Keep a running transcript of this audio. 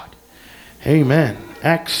Amen.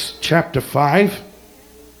 Acts chapter 5.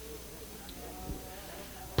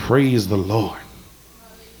 Praise the Lord.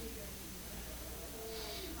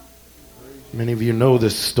 Many of you know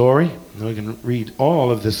this story. We can read all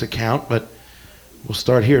of this account, but we'll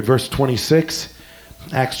start here at verse 26.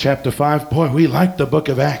 Acts chapter 5. Boy, we like the book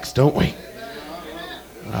of Acts, don't we?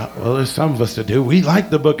 Well, there's some of us that do. We like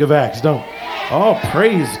the book of Acts, don't we? Oh,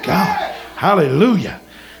 praise God. Hallelujah.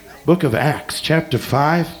 Book of Acts chapter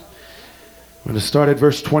 5. I'm going to start at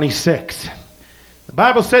verse 26. The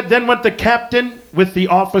Bible said, "Then went the captain with the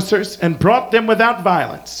officers and brought them without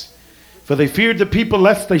violence, for they feared the people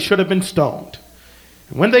lest they should have been stoned.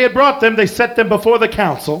 And when they had brought them, they set them before the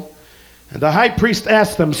council. And the high priest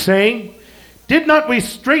asked them, saying, Did not we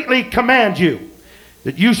straitly command you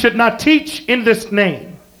that you should not teach in this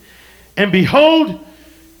name? And behold,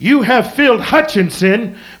 you have filled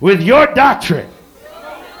Hutchinson with your doctrine."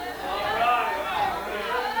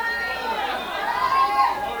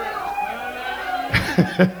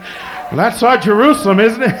 Well, that's our Jerusalem,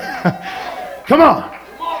 isn't it? Come on.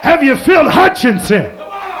 Have you filled Hutchinson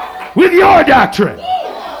with your doctrine?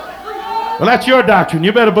 Well, that's your doctrine.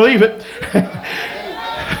 You better believe it.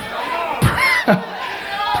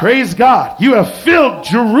 Praise God. You have filled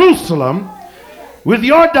Jerusalem with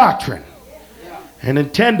your doctrine and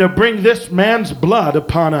intend to bring this man's blood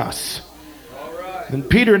upon us. And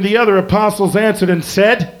Peter and the other apostles answered and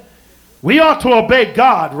said, "We ought to obey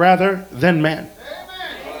God rather than men.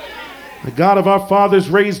 The God of our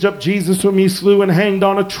fathers raised up Jesus, whom he slew and hanged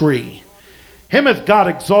on a tree. Him hath God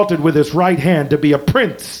exalted with his right hand to be a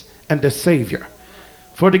prince and a savior,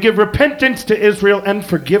 for to give repentance to Israel and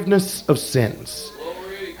forgiveness of sins.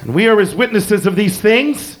 And we are his witnesses of these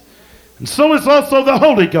things, and so is also the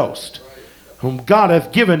Holy Ghost, whom God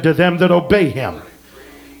hath given to them that obey him."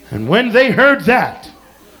 And when they heard that,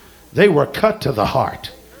 they were cut to the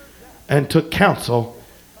heart and took counsel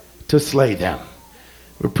to slay them.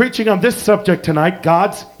 We're preaching on this subject tonight,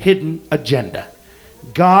 God's hidden agenda.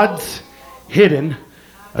 God's hidden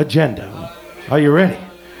agenda. Are you ready?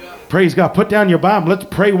 Praise God. Put down your Bible. Let's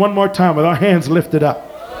pray one more time with our hands lifted up.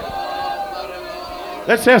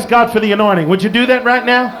 Let's ask God for the anointing. Would you do that right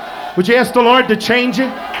now? Would you ask the Lord to change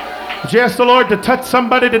it? Would you ask the Lord to touch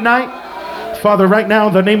somebody tonight? Father, right now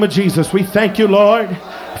in the name of Jesus, we thank you, Lord,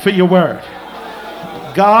 for your word.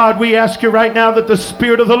 God, we ask you right now that the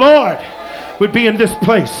Spirit of the Lord would be in this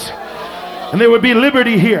place and there would be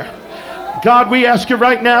liberty here. God, we ask you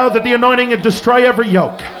right now that the anointing would destroy every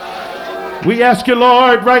yoke. We ask you,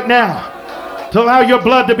 Lord, right now to allow your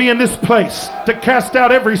blood to be in this place, to cast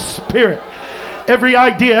out every spirit, every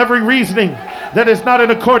idea, every reasoning that is not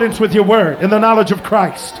in accordance with your word and the knowledge of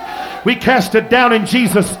Christ. We cast it down in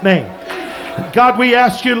Jesus' name. God, we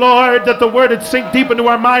ask you, Lord, that the word would sink deep into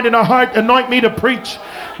our mind and our heart. Anoint me to preach.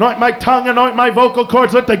 Anoint my tongue. Anoint my vocal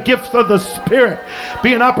cords. Let the gifts of the Spirit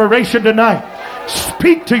be in operation tonight.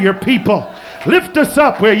 Speak to your people. Lift us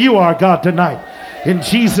up where you are, God, tonight. In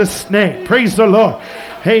Jesus' name. Praise the Lord.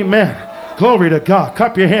 Amen. Glory to God.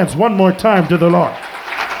 Clap your hands one more time to the Lord.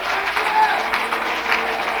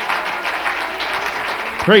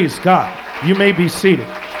 Praise God. You may be seated.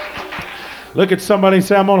 Look at somebody and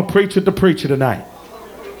say, "I'm going to preach with the preacher tonight."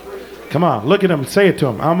 Come on, look at him and say it to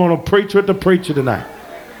him. "I'm going to preach with the preacher tonight."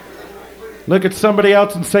 Look at somebody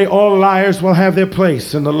else and say, "All liars will have their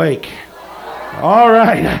place in the lake." All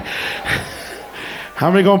right.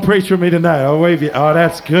 How many going to preach with me tonight? I'll wave you. Oh,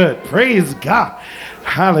 that's good. Praise God.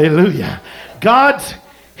 Hallelujah. God's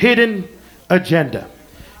hidden agenda.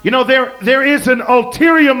 You know, there is an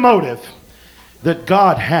ulterior motive that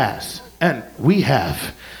God has and we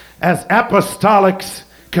have as apostolics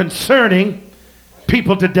concerning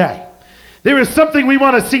people today. There is something we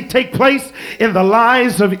want to see take place in the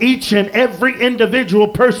lives of each and every individual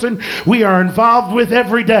person we are involved with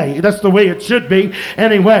every day. That's the way it should be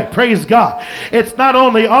anyway. Praise God. It's not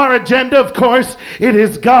only our agenda, of course, it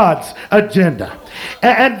is God's agenda.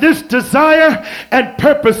 And this desire and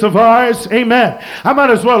purpose of ours, amen, I might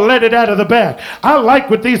as well let it out of the bag. I like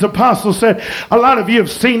what these apostles said. A lot of you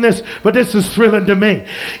have seen this, but this is thrilling to me.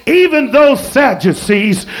 Even those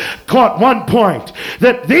Sadducees caught one point,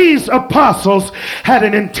 that these apostles had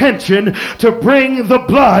an intention to bring the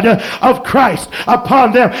blood of Christ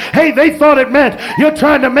upon them. Hey, they thought it meant you're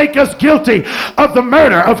trying to make us guilty of the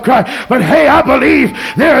murder of Christ. But hey, I believe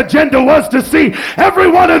their agenda was to see every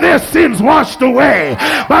one of their sins washed away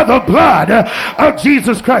by the blood of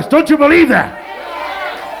Jesus Christ. Don't you believe that?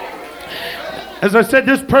 As I said,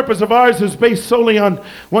 this purpose of ours is based solely on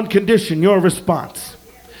one condition: your response.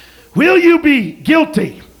 Will you be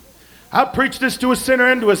guilty? I'll preach this to a sinner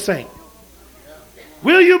and to a saint.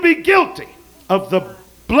 Will you be guilty of the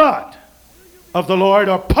blood of the Lord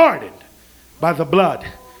are pardoned by the blood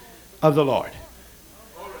of the Lord.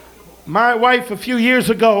 My wife a few years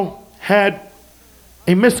ago had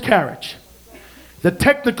a miscarriage. The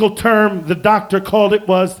technical term the doctor called it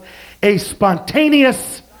was a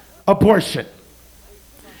spontaneous abortion.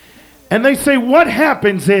 And they say what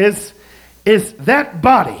happens is that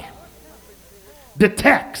body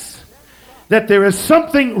detects that there is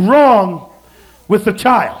something wrong with the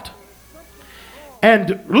child.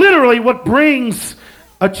 And literally what brings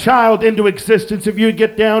a child into existence, if you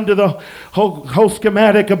get down to the whole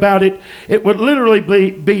schematic about it, it would literally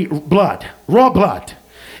be blood. Raw blood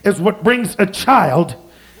is what brings a child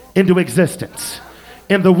into existence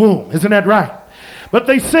in the womb. Isn't that right? But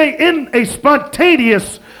they say in a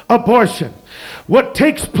spontaneous abortion, what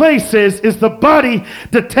takes place is the body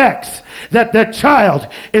detects that that child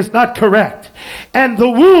is not correct. And the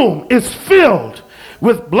womb is filled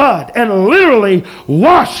with blood and literally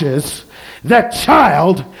washes that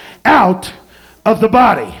child out of the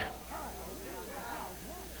body.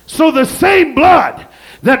 So the same blood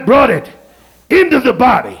that brought it into the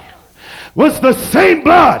body was the same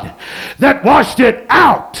blood that washed it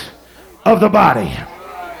out of the body.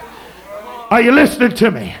 Are you listening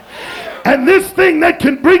to me? And this thing that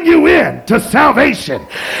can bring you in to salvation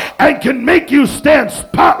and can make you stand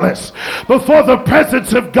spotless before the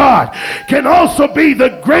presence of God can also be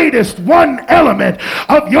the greatest one element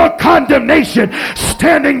of your condemnation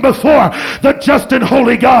standing before the just and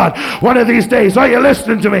holy God one of these days. Are you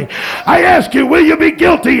listening to me? I ask you, will you be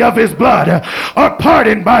guilty of his blood or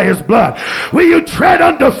pardoned by his blood? Will you tread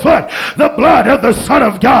underfoot the blood of the Son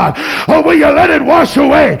of God, or will you let it wash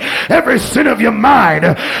away every sin of your mind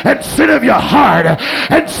and sin of your heart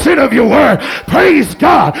and sin of your word? Praise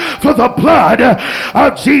God for the blood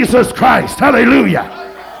of Jesus Christ. Hallelujah.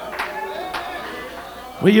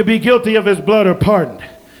 Will you be guilty of his blood or pardoned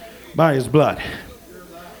by his blood?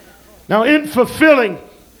 Now, in fulfilling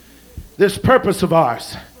this purpose of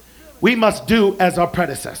ours, we must do as our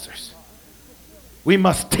predecessors. We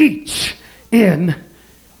must teach in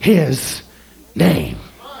his name.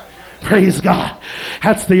 Praise God.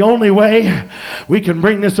 That's the only way we can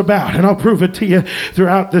bring this about. And I'll prove it to you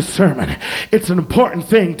throughout this sermon. It's an important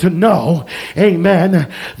thing to know,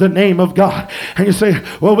 amen, the name of God. And you say,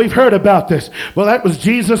 well, we've heard about this. Well, that was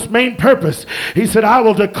Jesus' main purpose. He said, I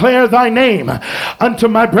will declare thy name unto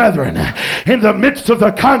my brethren. In the midst of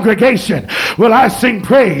the congregation will I sing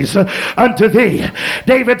praise unto thee.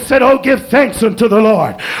 David said, oh, give thanks unto the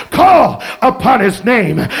Lord. Call upon his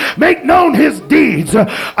name. Make known his deeds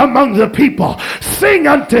among the people. Sing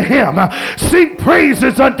unto him. Sing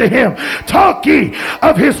praises unto him. Talk ye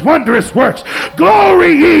of his wondrous works.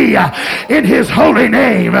 Glory ye in his holy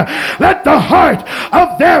name. Let the heart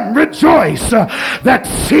of them rejoice that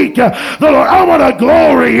seek the Lord. I want to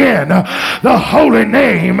glory in the holy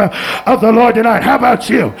name of the Lord tonight. How about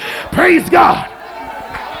you? Praise God.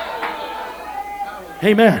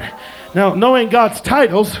 Amen. Now, knowing God's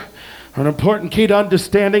titles are an important key to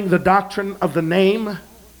understanding the doctrine of the name.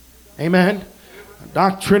 Amen. The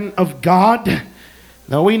doctrine of God.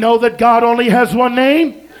 Now we know that God only has one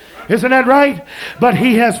name. Isn't that right? But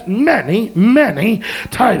he has many, many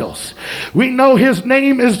titles. We know his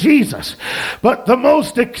name is Jesus. But the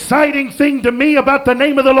most exciting thing to me about the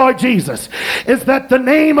name of the Lord Jesus is that the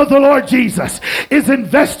name of the Lord Jesus is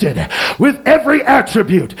invested with every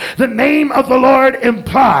attribute the name of the Lord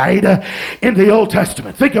implied in the Old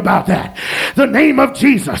Testament. Think about that. The name of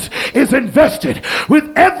Jesus is invested with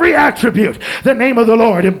every attribute the name of the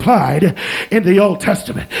Lord implied in the Old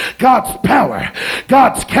Testament. God's power,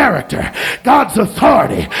 God's character, God's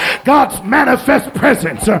authority, God's manifest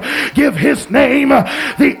presence give his name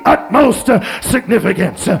the utmost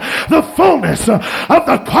significance. The fullness of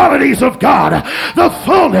the qualities of God, the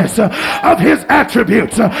fullness of his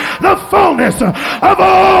attributes, the fullness of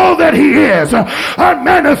all that he is are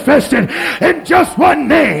manifested in just one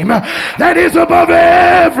name that is above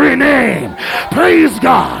every name. Praise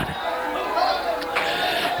God.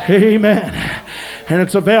 Amen. And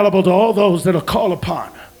it's available to all those that are called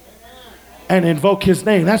upon and invoke his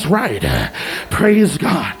name. That's right. Praise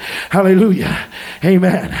God. Hallelujah.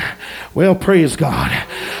 Amen. Well, praise God.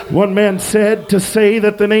 One man said to say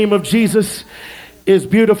that the name of Jesus is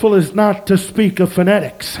beautiful is not to speak of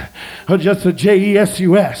phonetics or just a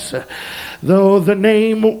Jesus, though the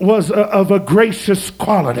name was of a gracious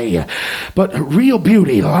quality, but real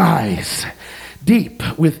beauty lies deep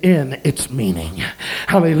within its meaning.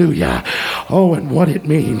 Hallelujah. Oh, and what it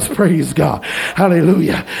means. Praise God.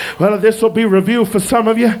 Hallelujah. Well, this will be review for some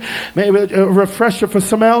of you, maybe a refresher for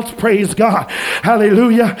some else. Praise God.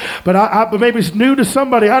 Hallelujah. But maybe it's new to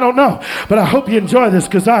somebody. I don't know. But I hope you enjoy this,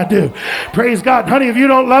 because I do. Praise God. Honey, if you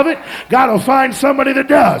don't love it, God will find somebody that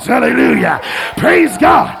does. Hallelujah. Praise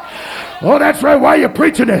God. Oh, that's right. Why are you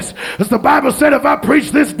preaching this? As the Bible said, if I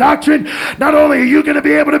preach this doctrine, not only are you going to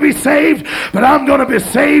be able to be saved, but I'm going to be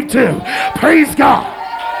saved too. Praise God.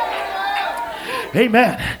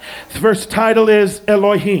 Amen. The first title is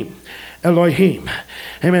Elohim. Elohim.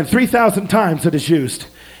 Amen. 3,000 times it is used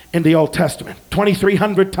in the Old Testament.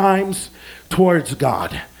 2,300 times towards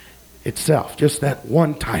God itself. Just that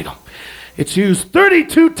one title. It's used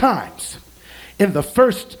 32 times in the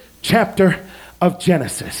first chapter of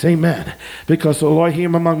Genesis. Amen. Because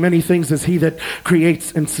Elohim, among many things, is he that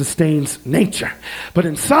creates and sustains nature. But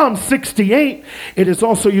in Psalm 68, it is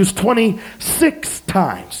also used 26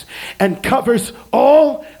 times and covers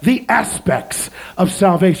all the aspects of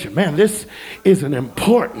salvation. Man, this is an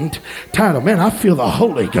important title. Man, I feel the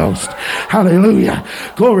Holy Ghost. Hallelujah.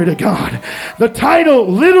 Glory to God. The title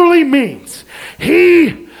literally means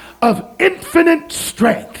he of infinite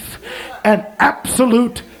strength and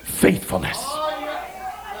absolute faithfulness.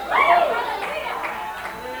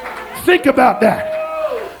 Think about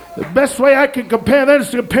that. The best way I can compare that is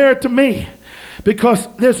to compare it to me, because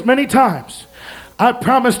there's many times I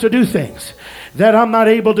promise to do things that I'm not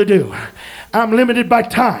able to do. I'm limited by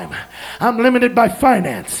time. I'm limited by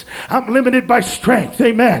finance. I'm limited by strength.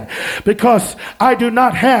 Amen. Because I do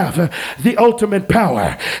not have the ultimate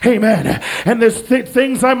power. Amen. And there's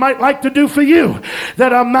things I might like to do for you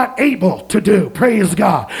that I'm not able to do. Praise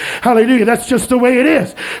God. Hallelujah. That's just the way it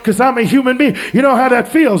is, because I'm a human being. You know how that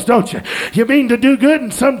feels, don't you? You mean to do good,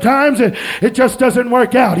 and sometimes it just doesn't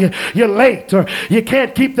work out. You're late, or you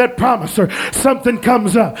can't keep that promise, or something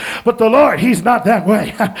comes up. But the Lord, he's not that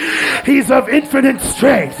way. He's of infinite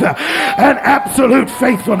strength and absolute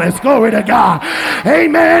faithfulness. Glory to God.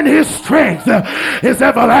 Amen. His strength is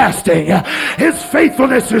everlasting. His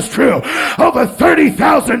faithfulness is true. Over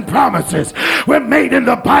 30,000 promises were made in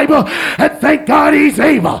the Bible, and thank God he's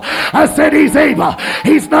able. I said he's able.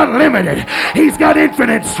 He's not limited. He's got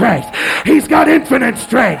infinite strength. He's got infinite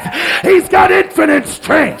strength. He's got infinite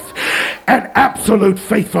strength and absolute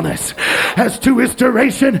faithfulness. As to his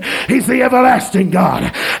duration, he's the everlasting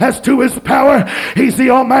God. As to his power, he's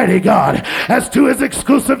the almighty God. As to his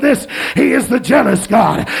exclusiveness, he is the jealous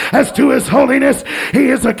God. As to his holiness, he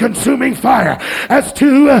is a consuming fire. As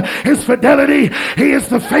to his fidelity, he is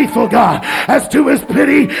the faithful God. As to his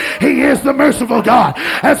pity, he is the merciful God.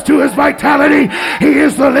 As to his vitality, he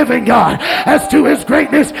is the living God. As to his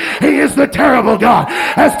greatness, he is the terrible God.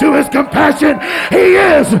 As to his compassion, he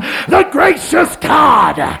is the gracious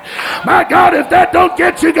God. My God, if that don't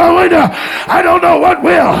get you going, I don't know what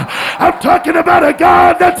will. I'm talking about a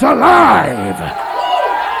God that's alive.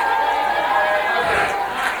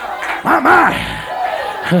 My.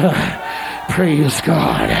 Praise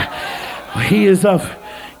God. He is of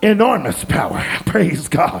enormous power. Praise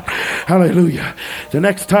God. Hallelujah. The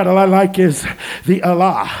next title I like is the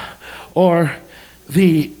Allah, or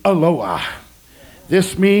the Eloah.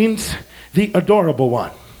 This means the adorable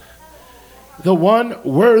one, the one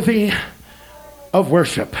worthy of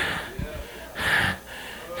worship.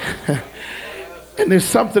 And there's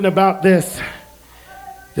something about this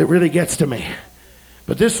that really gets to me.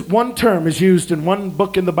 But this one term is used in one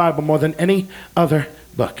book in the Bible more than any other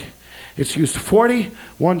book. It's used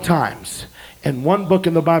 41 times in one book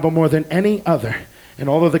in the Bible more than any other in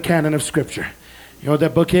all of the canon of Scripture. You know what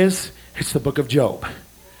that book is? It's the book of Job.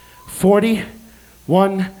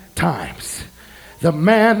 41 times. The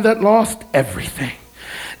man that lost everything,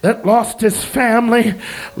 that lost his family,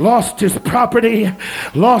 lost his property,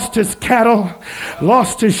 lost his cattle,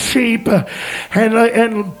 lost his sheep,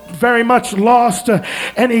 and very much lost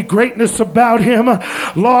any greatness about him,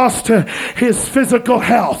 lost his physical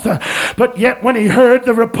health. But yet when he heard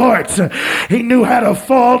the reports, he knew how to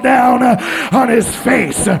fall down on his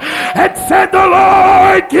face and said, "The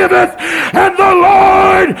Lord giveth and the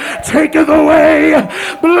Lord taketh away.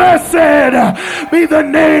 Blessed be the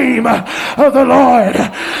name of the Lord."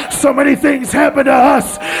 So many things happen to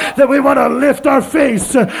us that we want to lift our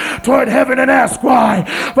face toward heaven and ask why,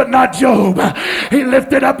 but not Job. He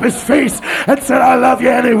lifted up his face and said, "I love you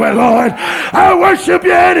anyway, Lord. I worship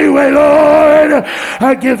you anyway, Lord.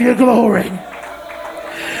 I give you glory."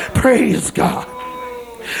 Praise God.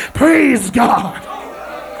 Praise God.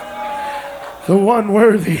 The one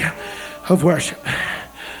worthy of worship.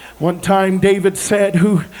 One time David said,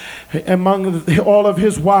 who among all of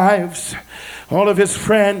his wives, all of his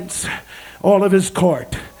friends, all of his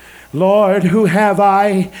court. Lord, who have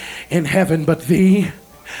I in heaven but thee?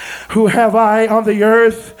 Who have I on the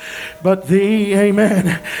earth but thee?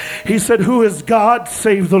 Amen. He said, who is God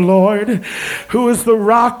save the Lord? Who is the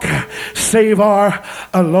rock save our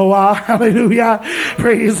Eloah? Hallelujah.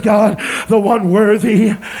 Praise God. The one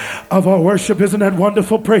worthy of our worship. Isn't that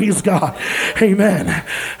wonderful? Praise God. Amen.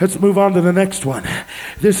 Let's move on to the next one.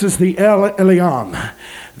 This is the El Elyon,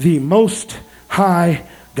 the Most High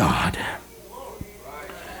God.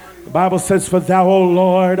 The Bible says, for thou, O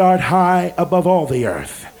Lord, art high above all the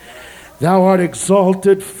earth. Thou art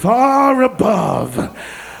exalted far above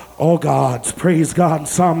all gods. Praise God.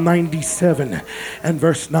 Psalm 97 and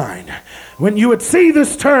verse 9. When you would see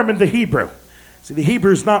this term in the Hebrew, see, the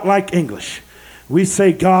Hebrew is not like English. We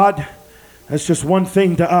say God, that's just one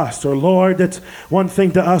thing to us, or Lord, that's one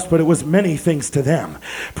thing to us, but it was many things to them.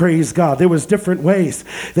 Praise God. There was different ways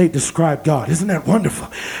they described God. Isn't that wonderful?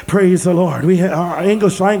 Praise the Lord. Our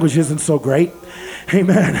English language isn't so great.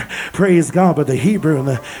 Amen. Praise God. But the Hebrew and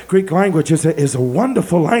the Greek language is a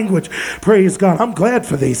wonderful language. Praise God. I'm glad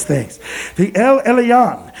for these things. The El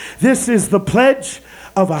Elyon. This is the pledge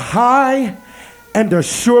of a high and a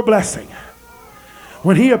sure blessing.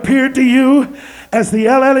 When he appeared to you as the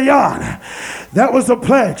El Elyon, that was a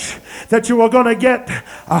pledge that you were going to get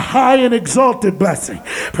a high and exalted blessing.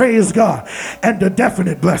 Praise God. And a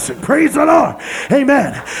definite blessing. Praise the Lord.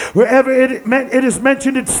 Amen. Wherever it is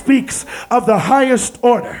mentioned, it speaks of the highest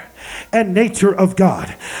order and nature of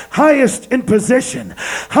God. Highest in position,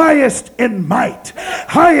 highest in might,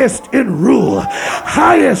 highest in rule,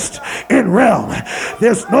 highest in realm.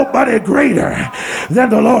 There's nobody greater than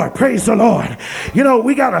the Lord. Praise the Lord. You know,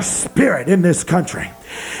 we got a spirit in this country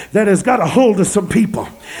that has got a hold of some people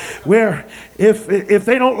where if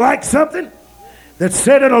they don't like something that's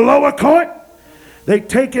said in a lower court, they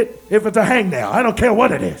take it, if it's a hangnail, I don't care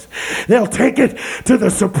what it is, they'll take it to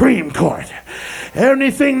the Supreme Court.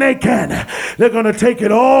 Anything they can, they're going to take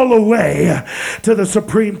it all the way to the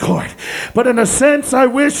Supreme Court. But in a sense, I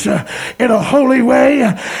wish in a holy way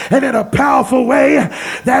and in a powerful way,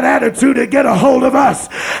 that attitude to get a hold of us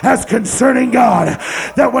as concerning God,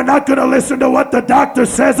 that we're not going to listen to what the doctor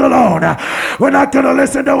says alone. We're not going to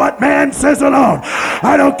listen to what man says alone.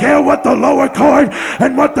 I don't care what the lower court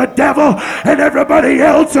and what the devil and everybody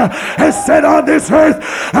else has said on this earth.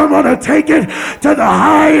 I'm going to take it to the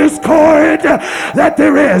highest court that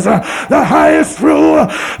there is, the highest rule,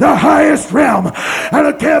 the highest realm. I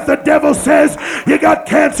don't care if the devil says you got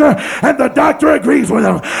cancer and the doctor agrees with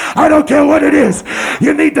him. I don't care what it is.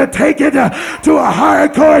 You need to take it to a higher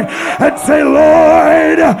court and say,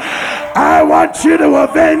 Lord, I want you to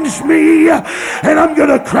avenge me, and I'm going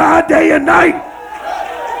to cry day and night.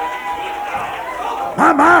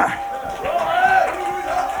 My.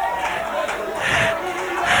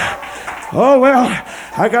 Oh, well,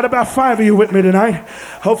 I got about 5 of you with me tonight.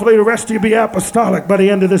 Hopefully the rest of you be apostolic by the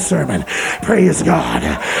end of this sermon. Praise God.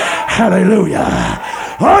 Hallelujah.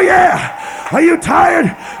 Oh, yeah. Are you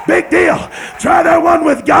tired? Big deal. Try that one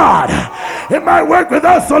with God. It might work with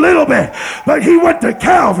us a little bit, but he went to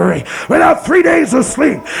Calvary without 3 days of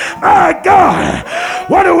sleep. My God.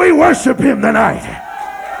 Why do we worship him tonight?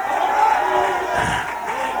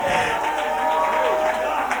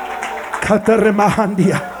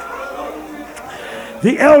 Kataremahandia.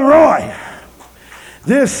 The El Roy.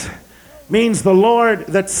 This means the Lord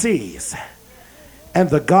that sees and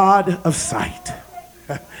the God of sight.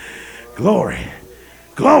 Glory.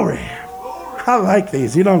 Glory. I like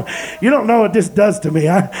these. You don't know what this does to me.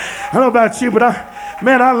 I don't know about you, but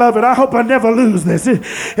I love it. I hope I never lose this.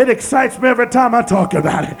 It excites me every time I talk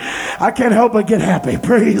about it. I can't help but get happy.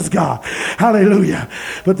 Praise God. Hallelujah.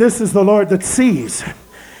 But this is the Lord that sees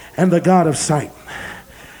and the God of sight.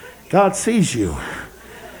 God sees you.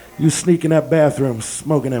 You sneak in that bathroom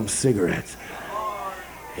smoking them cigarettes.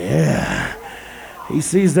 Yeah. He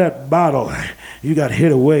sees that bottle you got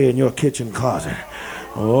hid away in your kitchen closet.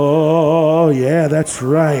 Oh, yeah, that's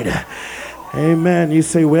right. Amen. You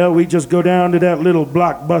say, well, we just go down to that little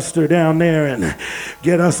Blockbuster down there and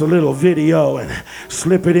get us a little video and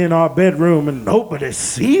slip it in our bedroom and nobody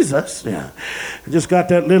sees us. Yeah. I just got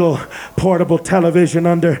that little portable television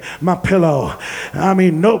under my pillow. I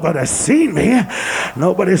mean, nobody seen me.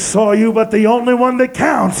 Nobody saw you but the only one that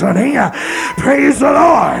counts, honey. Praise the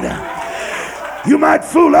Lord. You might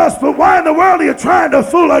fool us, but why in the world are you trying to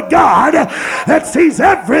fool a God that sees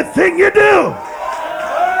everything you do?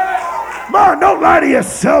 Come on, don't lie to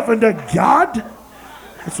yourself and to God.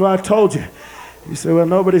 That's why I told you. You say, well,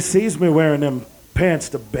 nobody sees me wearing them pants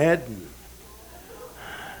to bed.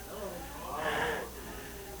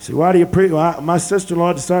 See, why do you preach? Well, my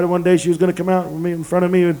sister-in-law decided one day she was going to come out with me in front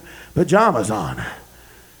of me with pajamas on.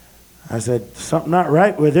 I said, something not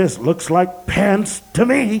right with this. Looks like pants to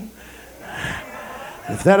me.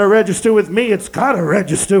 If that'll register with me, it's got to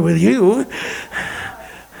register with you.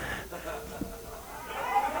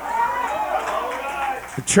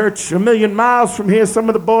 The church a million miles from here, some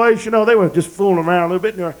of the boys, you know, they were just fooling around a little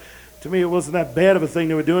bit. To me, it wasn't that bad of a thing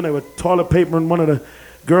they were doing. They were toilet papering one of the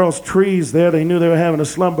girls' trees there. They knew they were having a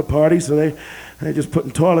slumber party, so they just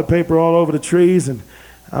putting toilet paper all over the trees, and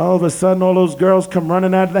all of a sudden all those girls come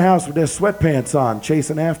running out of the house with their sweatpants on,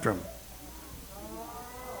 chasing after them.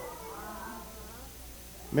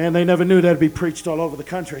 Man, they never knew that'd be preached all over the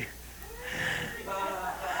country.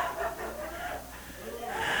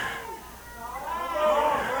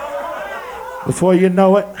 Before you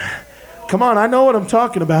know it, come on, I know what I'm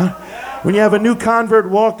talking about. When you have a new convert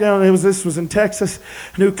walk down, this was in Texas,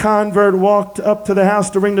 a new convert walked up to the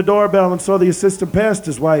house to ring the doorbell and saw the assistant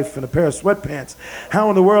pastor's wife in a pair of sweatpants. How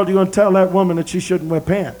in the world are you going to tell that woman that she shouldn't wear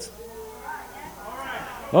pants?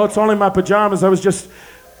 Oh, it's only my pajamas.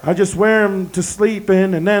 I just wear them to sleep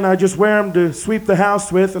in, and then I just wear them to sweep the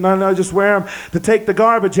house with, and then I just wear them to take the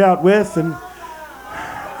garbage out with, and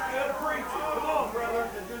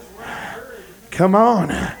come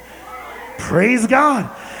on. Praise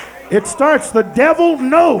God. It starts, the devil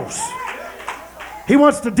knows. He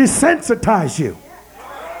wants to desensitize you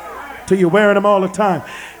till you're wearing them all the time.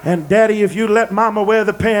 And daddy, if you let mama wear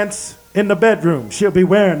the pants in the bedroom, she'll be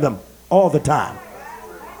wearing them all the time.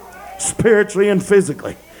 Spiritually and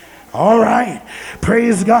physically. All right.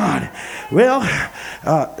 Praise God. Well,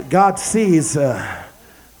 God sees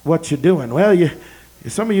what you're doing. Well,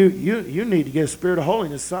 some of you need to get a spirit of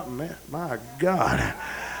holiness something, man. My God.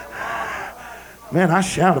 Man, I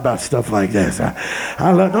shout about stuff like this.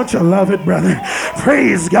 I love, don't you love it, brother?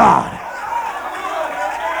 Praise God.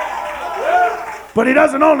 But he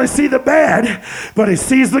doesn't only see the bad, but he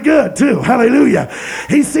sees the good too. Hallelujah.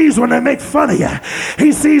 He sees when they make fun of you.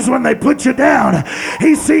 He sees when they put you down.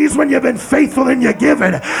 He sees when you've been faithful in your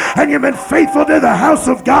giving and you've been faithful to the house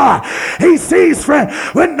of God. He sees, friend,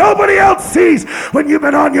 when nobody else sees, when you've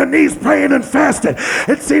been on your knees praying and fasting.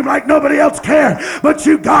 It seemed like nobody else cared, but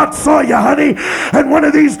God saw you, honey. And one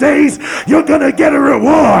of these days, you're going to get a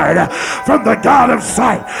reward from the God of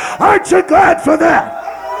sight. Aren't you glad for that?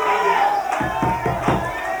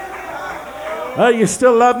 You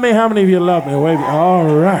still love me? How many of you love me? Wave. All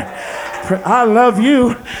right. I love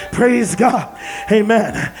you. Praise God.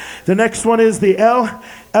 Amen. The next one is the El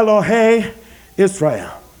Elohe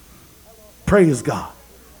Israel. Praise God.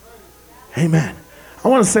 Amen. I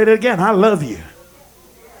want to say that again. I love you.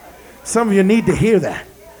 Some of you need to hear that.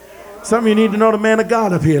 Some of you need to know the man of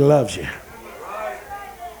God up here loves you.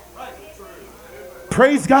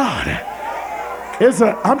 Praise God.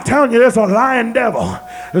 I'm telling you, there's a lying devil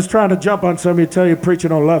that's trying to jump on some of you, tell you preacher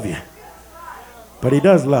don't love you. But he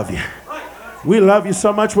does love you. We love you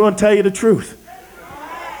so much, we'll tell you the truth.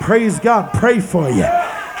 Praise God. Pray for you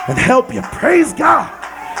and help you. Praise God.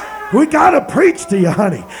 We got to preach to you,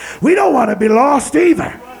 honey. We don't want to be lost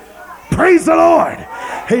either. Praise the Lord.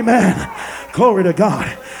 Amen. Glory to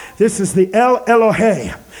God. This is the El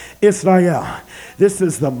Elohe Israel. This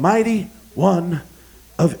is the mighty one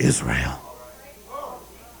of Israel.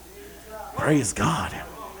 Praise God.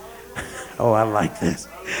 Oh, I like this.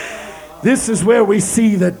 This is where we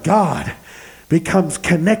see that God becomes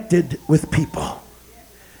connected with people.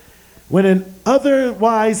 When an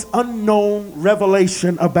otherwise unknown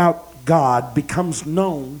revelation about God becomes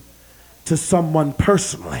known to someone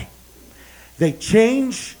personally, they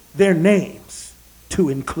change their names to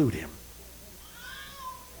include him.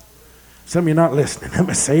 Some of you are not listening. Let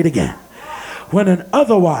me say it again. When an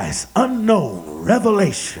otherwise unknown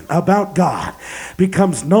revelation about God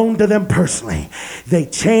becomes known to them personally, they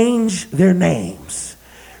change their names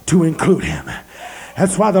to include him.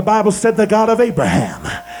 That's why the Bible said the God of Abraham,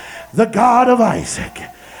 the God of Isaac,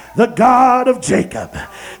 the God of Jacob,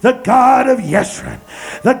 the God of Yeshurun,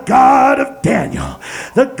 the God of Daniel,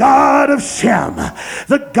 the God of Shem,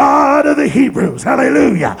 the God of the Hebrews,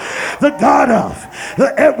 hallelujah, the God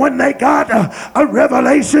of, when they got a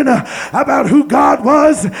revelation about who God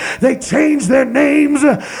was, they changed their names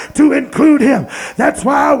to include him. That's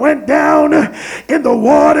why I went down in the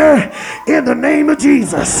water in the name of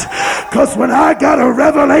Jesus, because when I got a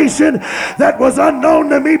revelation that was unknown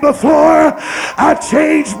to me before, I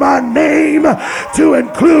changed my name to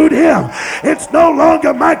include him. It's no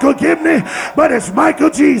longer Michael Gibney, but it's Michael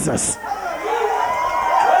Jesus.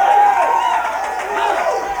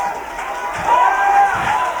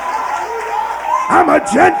 I'm a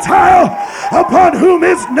Gentile upon whom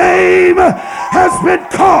his name has been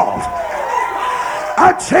called.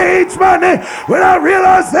 I changed my name when I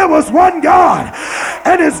realized there was one God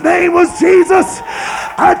and his name was Jesus.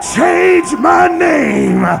 I changed my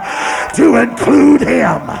name to include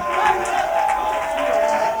him.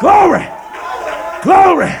 Glory,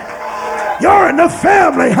 glory. You're in the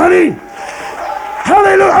family, honey.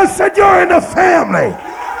 Hallelujah. I said you're in the family.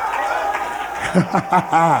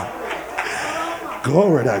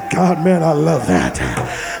 Glory to God, man. I love that.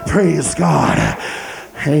 Praise God.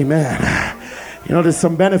 Amen. You know, there's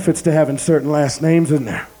some benefits to having certain last names in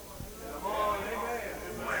there.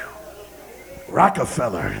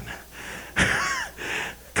 Rockefeller.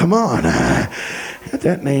 Come on.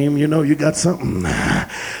 That name, you know, you got something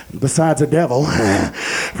besides a devil.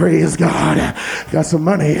 Praise God. Got some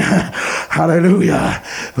money. Hallelujah.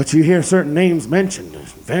 But you hear certain names mentioned.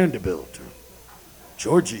 Vanderbilt, or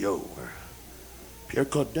Giorgio, or Pierre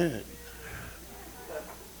Cardin.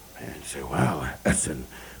 And you say, wow, that's a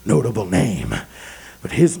notable name.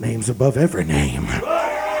 But his name's above every name.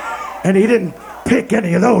 And he didn't pick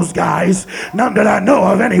any of those guys, none that I know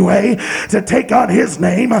of anyway, to take on his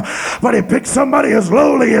name, but he picked somebody as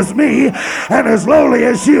lowly as me and as lowly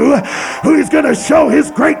as you, who he's going to show his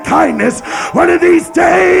great kindness one of these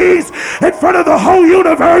days in front of the whole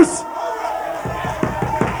universe.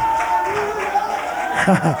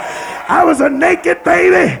 I was a naked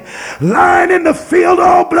baby lying in the field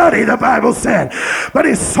all bloody, the Bible said. But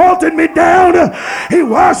he salted me down. He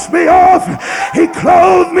washed me off. He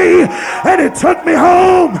clothed me. And he took me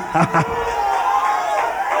home.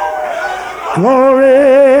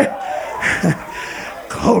 Glory.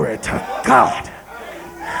 Glory to God.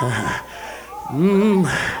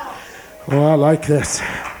 Oh, I like this.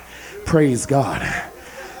 Praise God.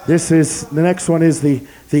 The next one is the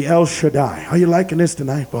El Shaddai. Are you liking this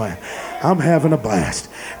tonight, boy? I'm having a blast.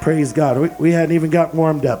 Praise God. We hadn't even got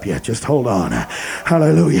warmed up yet. Just hold on.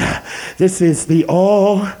 Hallelujah. This is the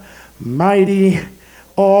almighty,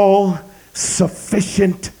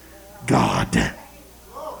 all-sufficient God.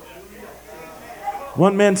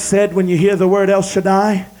 One man said, when you hear the word El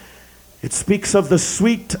Shaddai, it speaks of the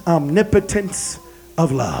sweet omnipotence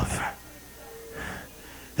of love.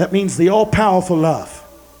 That means the all-powerful love.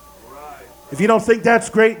 If you don't think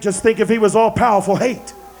that's great, just think if he was all-powerful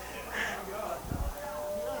hate.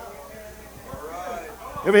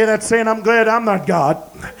 Ever hear that saying, I'm glad I'm not God.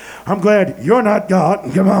 I'm glad you're not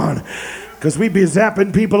God. Come on. Because we be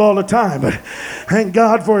zapping people all the time. But thank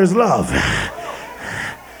God for his love.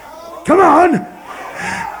 Come on.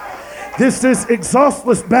 This is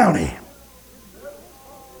exhaustless bounty.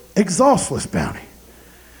 Exhaustless bounty.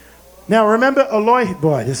 Now remember Elohim.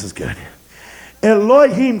 Boy, this is good.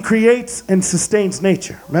 Elohim creates and sustains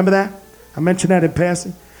nature. Remember that? I mentioned that in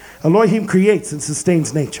passing. Elohim creates and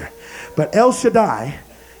sustains nature. But El Shaddai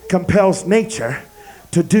compels nature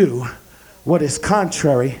to do what is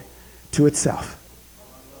contrary to itself.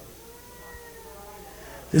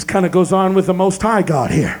 This kind of goes on with the Most High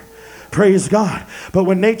God here. Praise God. But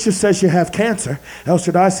when nature says you have cancer, El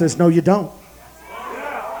Shaddai says, no, you don't.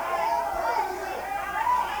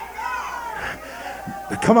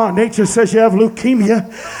 Come on, nature says you have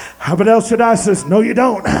leukemia, but El Shaddai says, no, you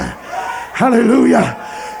don't. Hallelujah.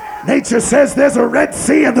 Nature says there's a Red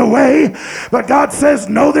Sea in the way, but God says,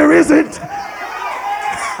 no, there isn't.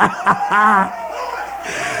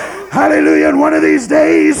 Hallelujah. And one of these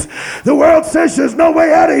days, the world says there's no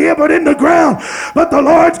way out of here but in the ground. But the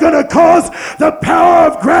Lord's going to cause the power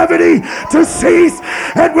of gravity to cease.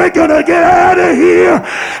 And we're going to get out of here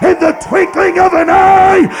in the twinkling of an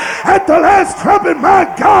eye at the last trumpet. My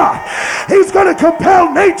God, he's going to compel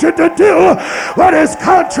nature to do what is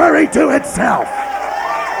contrary to itself.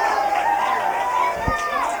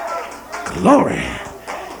 Glory.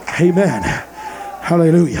 Amen.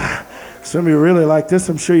 Hallelujah. Some of you really like this.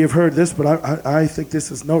 I'm sure you've heard this, but I think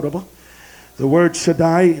this is notable. The word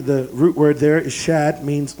Shaddai, the root word there is shad,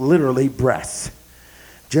 means literally breast.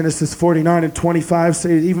 Genesis 49:25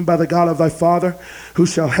 says, even by the God of thy father, who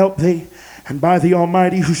shall help thee, and by the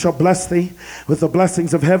Almighty, who shall bless thee with the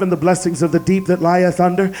blessings of heaven, the blessings of the deep that lieth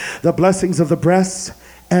under, the blessings of the breasts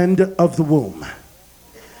and of the womb.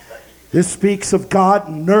 This speaks of God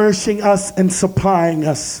nourishing us and supplying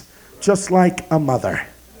us just like a mother.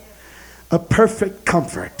 A perfect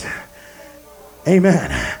comfort.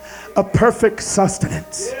 Amen. A perfect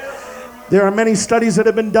sustenance. There are many studies that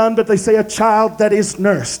have been done, but they say a child that is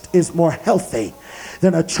nursed is more healthy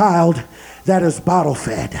than a child that is bottle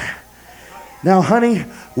fed. Now, honey,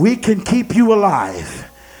 we can keep you alive.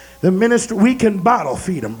 The ministry, we can bottle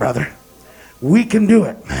feed them, brother. we can do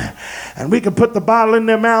it. And we can put the bottle in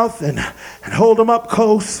their mouth and hold them up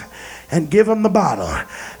close and give them the bottle.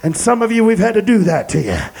 And some of you, we've had to do that to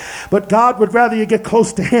you. But God would rather you get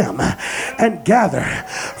close to him and gather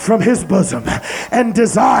from his bosom and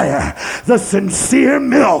desire the sincere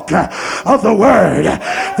milk of the word,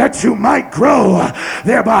 that you might grow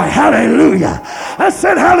thereby. Hallelujah. I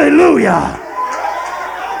said hallelujah.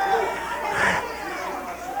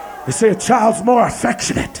 You see, a child's more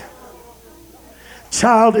affectionate.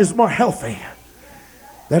 Child is more healthy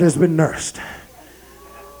that has been nursed.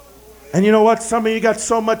 And you know what? Some of you got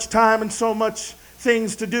so much time and so much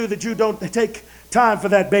things to do that you don't take time for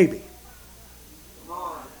that baby.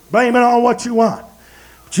 Blame it on what you want.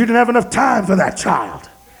 But you didn't have enough time for that child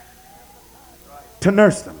to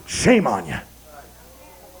nurse them. Shame on you.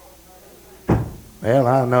 Well,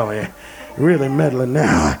 I know you're really meddling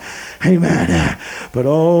now. Amen. But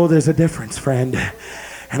oh, there's a difference, friend.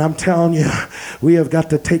 And I'm telling you, we have got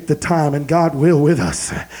to take the time, and God will with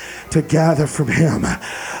us, to gather from him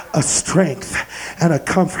a strength and a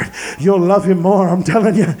comfort. You'll love him more, I'm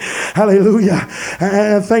telling you. Hallelujah.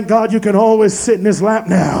 And thank God you can always sit in his lap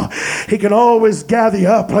now. He can always gather you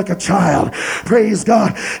up like a child. Praise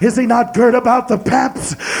God. Is he not girt about the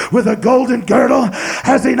paps with a golden girdle?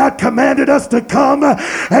 Has he not commanded us to come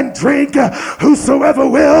and drink? Whosoever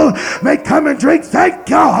will may come and drink. Thank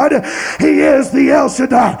God he is the El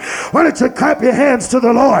Shaddai. Why don't you clap your hands to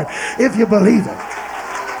the Lord if you believe it?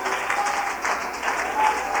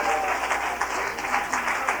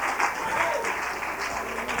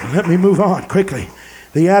 Let me move on quickly.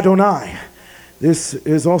 The Adonai. This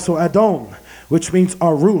is also Adon, which means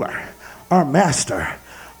our ruler, our master,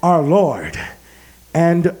 our Lord,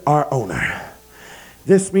 and our owner.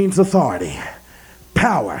 This means authority,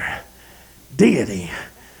 power, deity,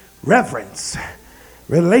 reverence,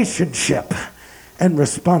 relationship, and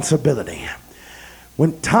responsibility.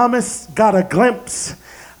 When Thomas got a glimpse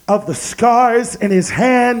of the scars in his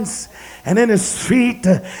hands and in his feet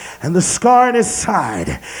and the scar in his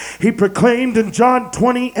side, he proclaimed in John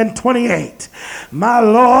 20:28, "My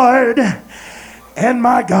Lord and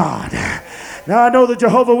my God." Now I know the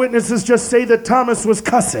Jehovah's Witnesses just say that Thomas was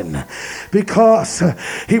cussing because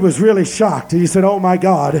he was really shocked. He said, "Oh my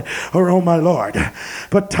God," or "Oh my Lord."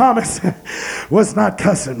 But Thomas was not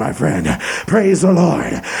cussing, my friend. Praise the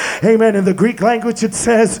Lord. Amen. In the Greek language it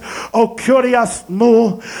says, "O Kyrios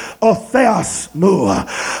mu, O Theos mu,"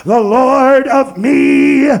 the Lord of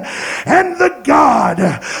me and the God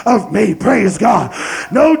of me. Praise God.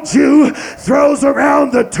 No Jew throws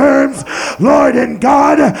around the terms Lord and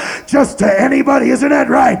God just to anybody. Isn't that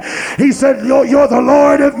right? He said, "You're the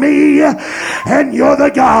Lord of me and you're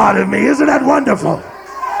the God of me." Isn't that wonderful?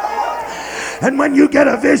 And when you get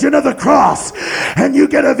a vision of the cross, and you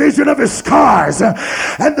get a vision of his scars,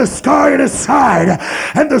 and the scar in his side,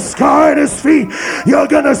 and the scar in his feet, you're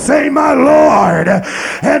going to say, "My Lord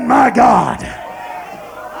and my God."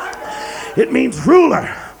 It means ruler,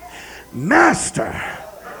 master,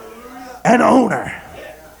 and owner.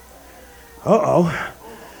 Uh-oh.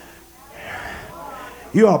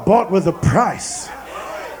 You are bought with a price.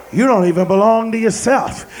 You don't even belong to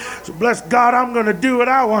yourself. So bless God, I'm going to do what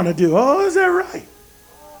I want to do. Oh, is that right?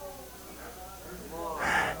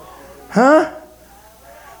 Huh?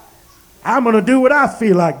 I'm going to do what I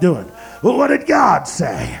feel like doing. Well, what did God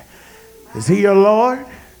say? Is he your Lord?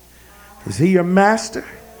 Is he your master?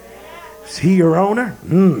 Is he your owner?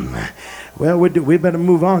 Well, we better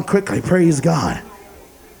move on quickly. Praise God.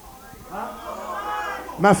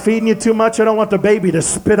 Am I feeding you too much? I don't want the baby to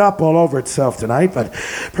spit up all over itself tonight, but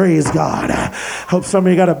praise God. Hope some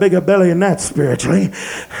of you got a bigger belly than that spiritually.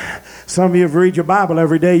 Some of you, if you read your Bible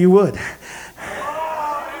every day, you would.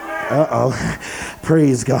 Uh-oh.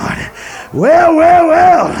 Praise God. Well.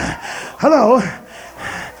 Hello.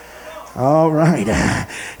 All right.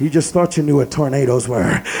 You just thought you knew what tornadoes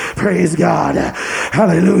were. Praise God.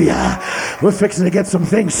 Hallelujah. We're fixing to get some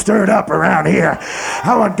things stirred up around here.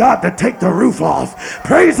 I want God to take the roof off.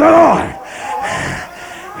 Praise the Lord.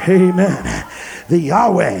 Amen. The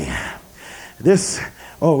Yahweh.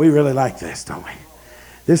 We really like this, don't we?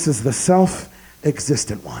 This is the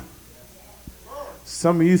self-existent one.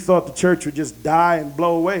 Some of you thought the church would just die and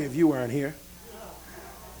blow away if you weren't here.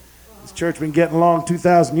 This church been getting along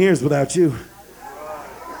 2,000 years without you.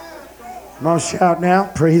 Come on, shout now.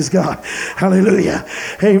 Praise God. Hallelujah.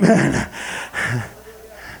 Amen.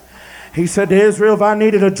 He said to Israel, if I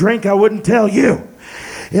needed a drink, I wouldn't tell you.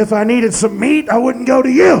 If I needed some meat, I wouldn't go to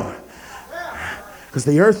you. Because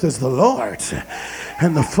the earth is the Lord's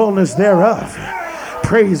and the fullness thereof.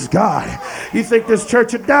 Praise God. You think this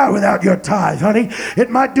church would die without your tithe, honey? It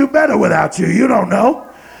might do better without you. You don't know.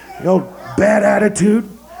 Your bad attitude.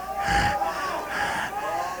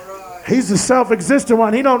 He's the self-existent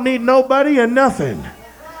one. He don't need nobody and nothing.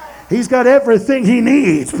 He's got everything he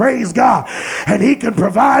needs. Praise God. And he can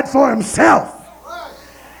provide for himself.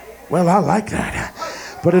 Well, I like that.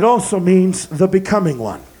 But it also means the becoming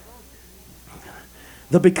one.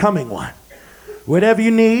 The becoming one. Whatever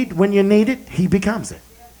you need, when you need it, he becomes it.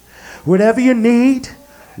 Whatever you need,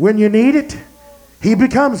 when you need it, he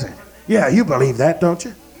becomes it. Yeah, you believe that, don't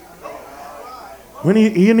you? When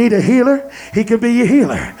you need a healer, he can be your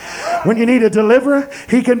healer. When you need a deliverer,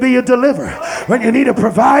 he can be a deliverer. When you need a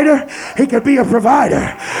provider, he can be a provider.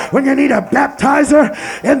 When you need a baptizer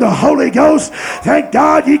in the Holy Ghost, thank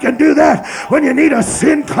God he can do that. When you need a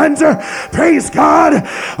sin cleanser, praise God.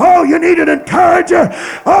 Oh, you need an encourager.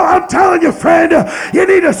 Oh, I'm telling you, friend, you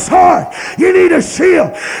need a sword. You need a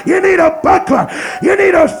shield. You need a buckler. You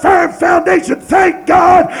need a firm foundation. Thank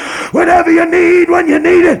God. Whatever you need, when you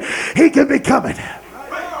need it, he can become it.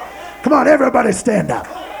 Come on, everybody stand up.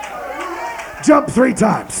 Jump 3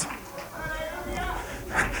 times.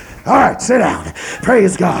 All right, sit down.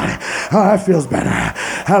 Praise God. Oh, that feels better.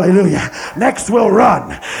 Hallelujah. Next we'll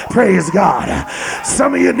run. Praise God.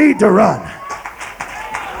 Some of you need to run.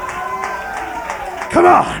 Come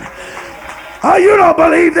on. Oh, you don't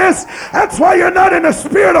believe this? That's why you're not in the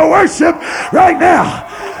spirit of worship right now.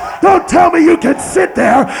 Don't tell me you can sit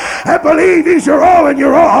there and believe he's your all and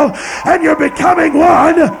your all and you're becoming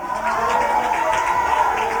one.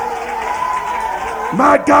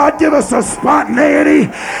 My God, give us a spontaneity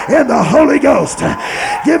in the Holy Ghost.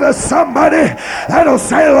 Give us somebody that'll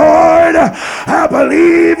say, Lord, I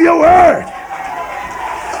believe your word.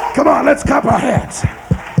 Come on, let's clap our hands.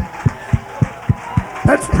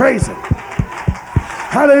 Let's praise him.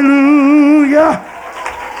 Hallelujah.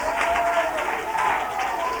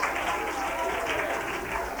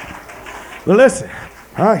 Well, listen.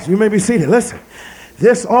 All right, you may be seated. Listen.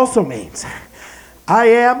 This also means I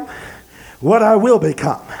am what I will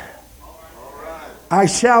become. I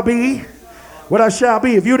shall be what I shall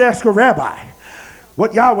be. If you'd ask a rabbi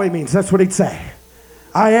what Yahweh means, that's what he'd say.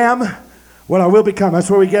 I am what I will become. That's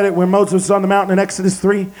where we get it when Moses was on the mountain in Exodus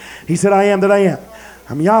 3. He said, I am that I am.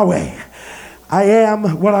 I'm Yahweh. I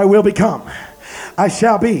am what I will become. I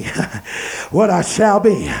shall be what I shall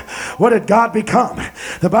be. What did God become?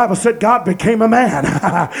 The Bible said God became a man.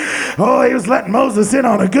 Oh, he was letting Moses in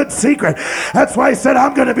on a good secret. That's why he said,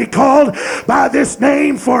 I'm going to be called by this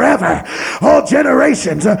name forever. All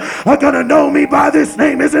generations are going to know me by this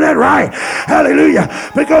name. Isn't that right? Hallelujah.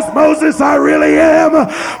 Because Moses, I really am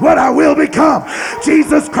what I will become.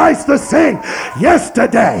 Jesus Christ the same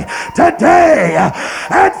yesterday, today,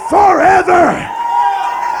 and forever.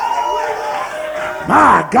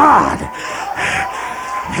 My God,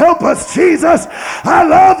 help us, Jesus. I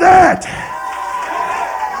love that.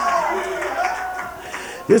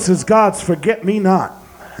 This is God's forget-me-not.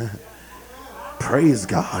 Praise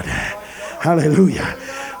God. Hallelujah.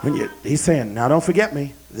 He's saying, now don't forget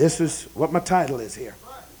me. This is what my title is here.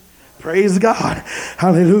 Praise God.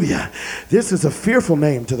 Hallelujah. This is a fearful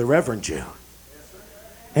name to the Reverend Jew.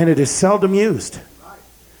 And it is seldom used.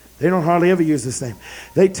 They don't hardly ever use this name.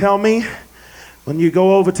 They tell me, when you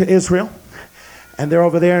go over to Israel, and they're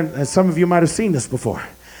over there, and some of you might have seen this before,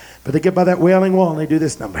 but they get by that Wailing Wall and they do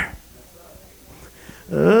this number.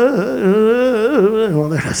 All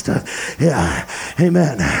that stuff. Yeah,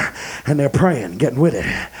 amen. And they're praying, getting with it,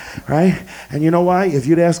 right? And you know why? If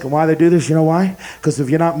you'd ask them why they do this, you know why? Because if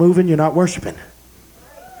you're not moving, you're not worshiping.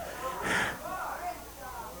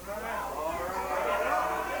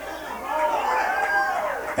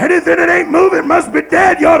 Anything that ain't moving must be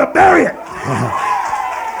dead. You ought to bury it.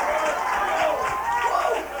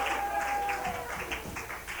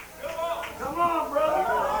 Come on, brother.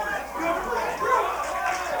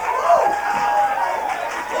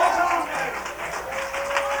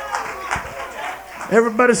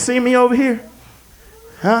 Everybody see me over here?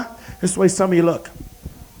 Huh? This is the way some of you look.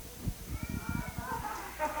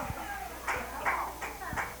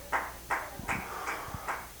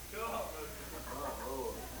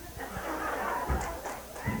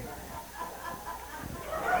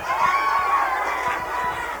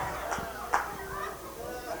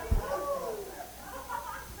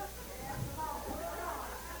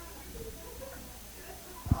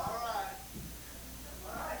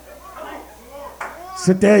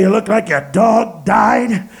 Sit there, you look like your dog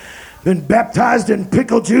died, been baptized in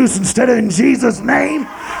pickle juice instead of in Jesus' name.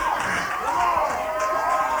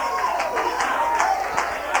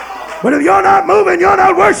 But if you're not moving, you're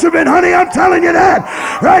not worshiping, honey. I'm telling you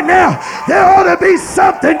that right now. There ought to be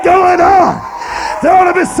something going on. There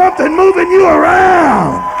ought to be something moving you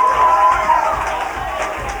around.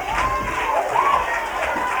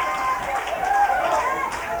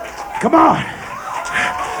 Come on.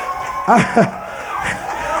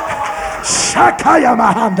 Shakaya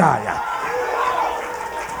Mahandaya.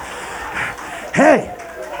 Hey,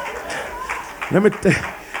 let me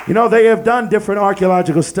they have done different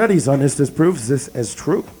archaeological studies on this. This proves this as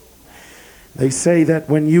true. They say that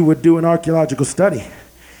when you would do an archaeological study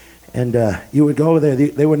and you would go there,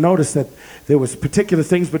 they would notice that there was particular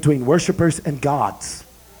things between worshipers and gods.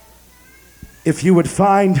 If you would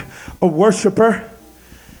find a worshiper,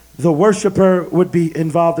 the worshiper would be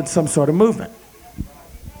involved in some sort of movement.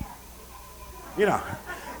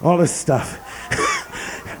 All this stuff.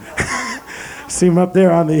 See him up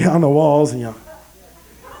there on the walls, and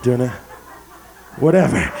doing it,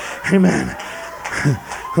 whatever. Amen.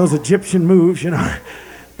 Those Egyptian moves,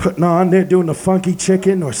 putting on, they're doing the funky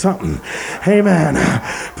chicken or something. Amen.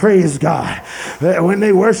 Praise God. When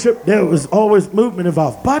they worship, there was always movement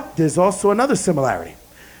involved. But there's also another similarity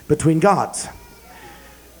between gods.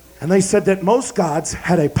 And they said that most gods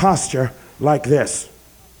had a posture like this.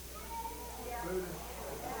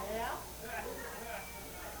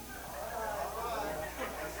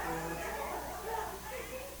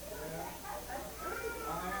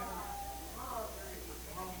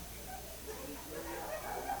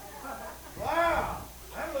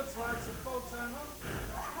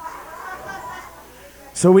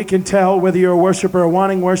 So we can tell whether you're a worshiper or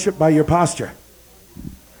wanting worship by your posture.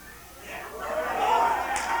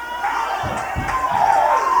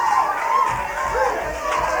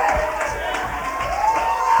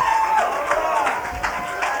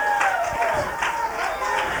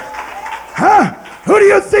 Who do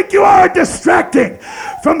you think you are distracting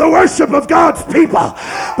from the worship of God's people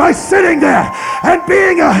by sitting there and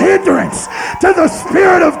being a hindrance to the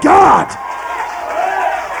Spirit of God?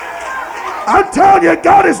 I'm telling you,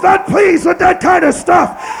 God is not pleased with that kind of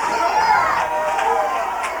stuff.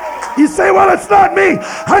 You say, well, it's not me.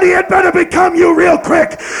 Honey, it better become you real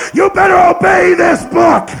quick. You better obey this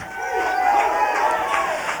book.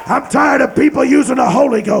 I'm tired of people using the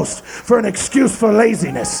Holy Ghost for an excuse for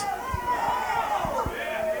laziness.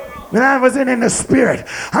 When I wasn't in the Spirit.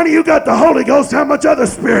 Honey, you got the Holy Ghost. How much other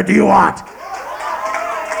Spirit do you want?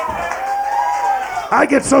 I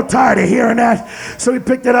get so tired of hearing that. So we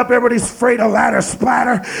picked it up. Everybody's afraid of ladder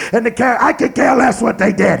splatter. And I could care less what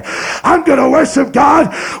they did. I'm going to worship God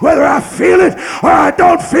whether I feel it or I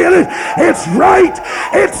don't feel it. It's right.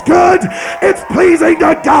 It's good. It's pleasing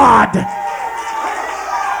to God.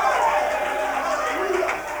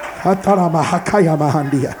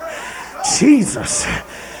 Jesus.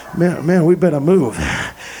 Man, we better move.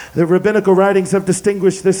 The rabbinical writings have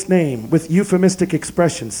distinguished this name with euphemistic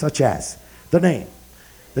expressions such as the name,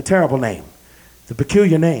 the terrible name, the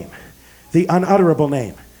peculiar name, the unutterable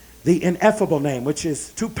name, the ineffable name, which is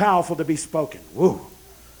too powerful to be spoken. Woo.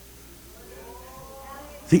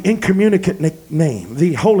 The incommunicate name,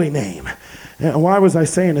 the holy name. And why was I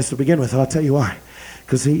saying this to begin with? I'll tell you why.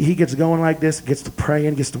 Because he gets going like this, gets to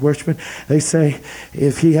praying, gets to worshiping. They say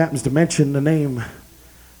if he happens to mention the name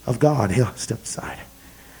of God, he'll step aside.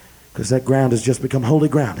 Because that ground has just become holy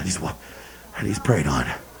ground. And he's prayed on.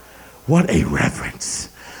 What a reverence.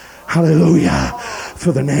 Hallelujah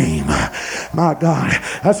for the name. My God.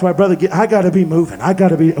 That's why, brother, I got to be moving. I got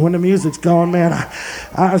to be, when the music's going, man,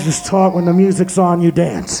 I was just taught when the music's on, you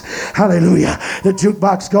dance. Hallelujah. The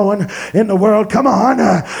jukebox going in the world. Come on.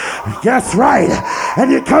 That's right. And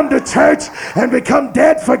you come to church and become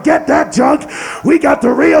dead. Forget that junk. We got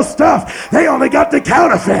the real stuff. They only got the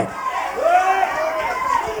counterfeit.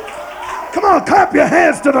 Come on, clap your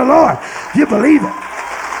hands to the Lord if you believe it.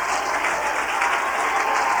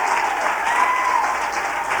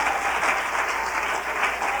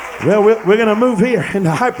 Well, we're going to move here in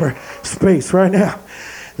the hyperspace right now.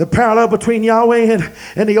 The parallel between Yahweh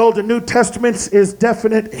and the Old and New Testaments is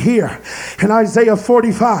definite here. In Isaiah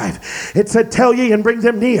 45, it said, tell ye and bring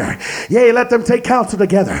them near. Yea, let them take counsel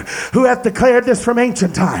together. Who hath declared this from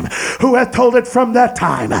ancient time? Who hath told it from that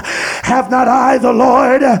time? Have not I the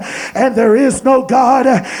Lord, and there is no God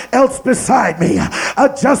else beside me,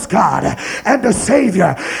 a just God and a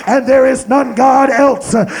Savior, and there is none God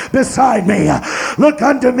else beside me. Look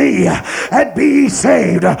unto me and be ye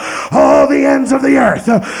saved, all the ends of the earth.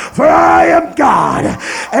 For I am God,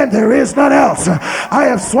 and there is none else. I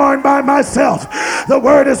have sworn by myself. The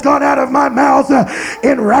word has gone out of my mouth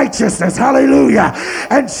in righteousness. Hallelujah.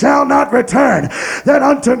 And shall not return. That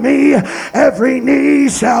unto me every knee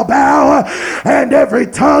shall bow, and every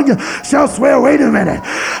tongue shall swear. Wait a minute.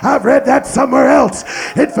 I've read that somewhere else.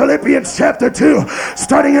 In Philippians chapter 2,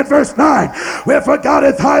 starting at verse 9. Wherefore God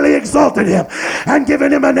hath highly exalted him, and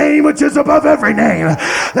given him a name which is above every name,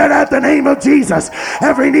 that at the name of Jesus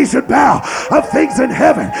every knee should bow, of things in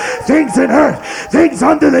heaven, things in earth, things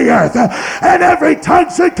under the earth, and every tongue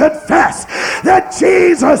should confess that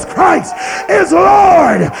Jesus Christ is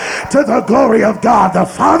Lord, to the glory of God the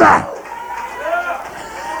Father.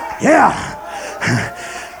 Yeah.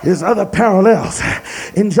 There's other parallels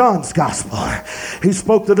in John's gospel. He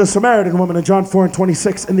spoke to the Samaritan woman in John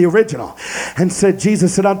 4:26 in the original, and said,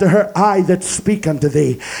 Jesus said unto her, I that speak unto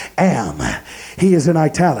thee am. He is in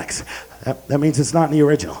italics. That means it's not in the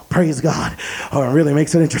original. Praise God. Oh, it really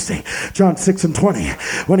makes it interesting. John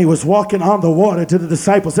 6:20. When he was walking on the water to the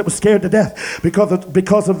disciples that were scared to death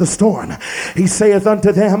because of the storm, he saith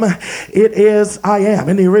unto them, it is I am.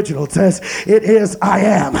 In the original it says, it is I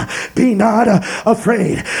am. Be not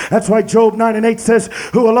afraid. That's why Job 9:8 says,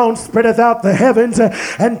 who alone spreadeth out the heavens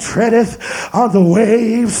and treadeth on the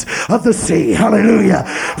waves of the sea. Hallelujah.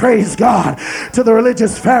 Praise God. To the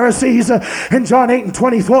religious Pharisees in John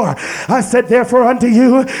 8:24. I said therefore unto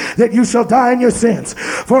you that you shall die in your sins.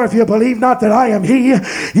 For if you believe not that I am he,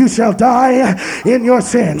 you shall die in your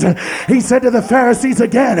sins. He said to the Pharisees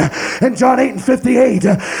again in John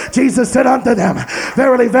 8:58, Jesus said unto them,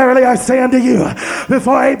 verily, verily, I say unto you,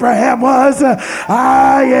 before Abraham was,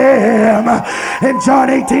 I am. In John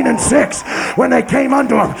 18:6, when they came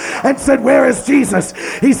unto him and said, where is Jesus?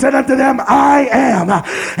 He said unto them, I am.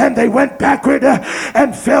 And they went backward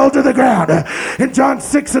and fell to the ground. In John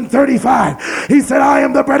 6:35, he said, I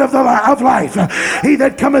am the bread of life. He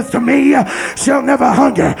that cometh to me shall never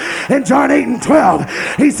hunger. In John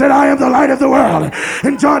 8:12, he said, I am the light of the world.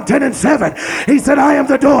 In John 10:7, he said, I am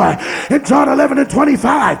the door. In John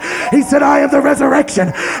 11:25, he said, I am the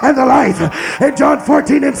resurrection and the life. In John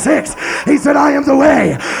 14:6, he said, I am the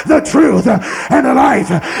way, the truth, and the life.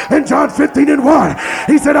 In John 15:1,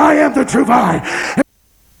 he said, I am the true vine.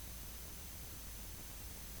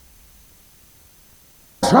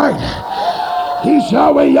 That's right. He's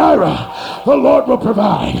Yahweh Yireh. The Lord will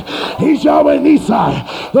provide. He's Yahweh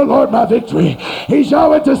Nisai, the Lord my victory. He's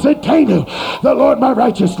Yahweh Tsidkenu, the Lord my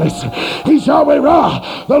righteousness. He's Yahweh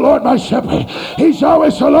Ra, the Lord my shepherd. He's Yahweh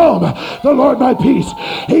Shalom, the Lord my peace.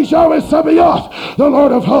 He's Yahweh Sabaoth, the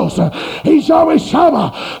Lord of hosts. He's Yahweh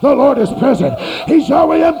Shammah, the Lord is present. He's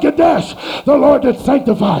Yahweh Em Kadesh, the Lord that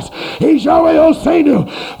sanctifies. He's Yahweh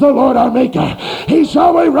Osenu, the Lord our maker. He's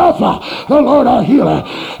Yahweh Rapha, the Lord our healer.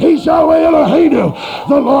 He's Yahweh Eloheinu,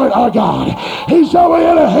 the Lord our God. He's Yahweh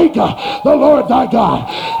Eloheka, the Lord thy God.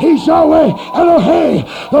 He's Yahweh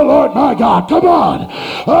Elohe, the Lord my God. Come on.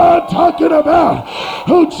 I'm talking about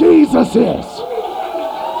who Jesus is.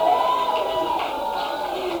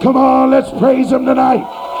 Come on, let's praise him tonight.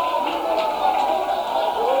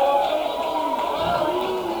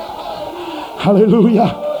 Hallelujah.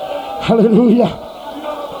 Hallelujah.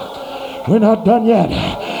 We're not done yet.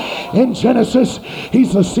 In Genesis,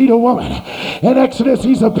 he's the seed of woman. In Exodus,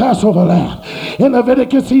 he's a Passover lamb. In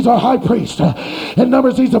Leviticus, he's our high priest. In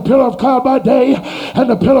Numbers, he's a pillar of cloud by day and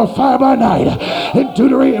a pillar of fire by night. In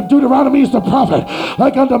Deuteronomy, he's the prophet,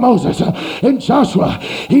 like unto Moses. In Joshua,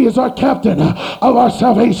 he is our captain of our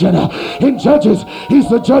salvation. In Judges, he's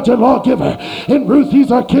the judge and lawgiver. In Ruth,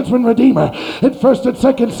 he's our kinsman redeemer. In 1st and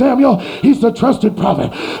 2nd Samuel, he's the trusted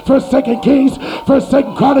prophet. 1st, 2nd Kings, 1st,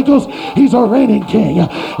 2nd Chronicles, he's our reigning king.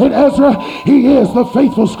 In Ezra, he is the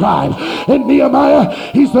faithful scribe. In Nehemiah,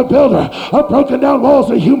 he's the builder of broken down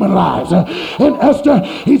walls of human lives. In Esther,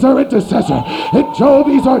 he's our intercessor. In Job,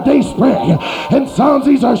 he's our day spring. In Psalms,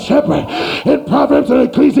 he's our shepherd. In Proverbs and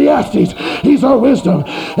Ecclesiastes, he's our wisdom.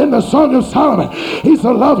 In the Song of Solomon, he's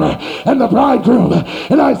the lover and the bridegroom.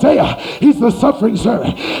 In Isaiah, he's the suffering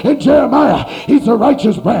servant. In Jeremiah, he's the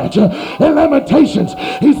righteous branch. In Lamentations,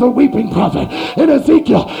 he's the weeping prophet. In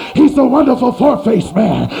Ezekiel, he's the wonderful four-faced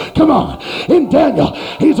man. Come on. In Daniel,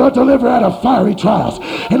 he's our deliverer out of fiery trials.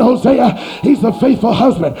 In Hosea, he's the faithful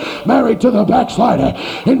husband married to the backslider.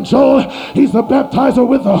 In Joel, he's the baptizer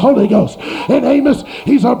with the Holy Ghost. In Amos,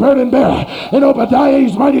 he's our burden bearer. In Obadiah,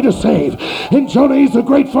 he's mighty to save. In Jonah, he's a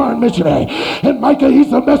great foreign missionary. In Micah,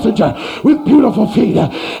 he's the messenger with beautiful feet.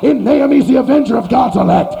 In Nahum, he's the avenger of God's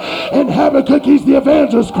elect. In Habakkuk, he's the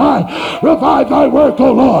evangelist crying, revive thy work,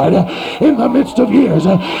 O Lord, in the midst of years.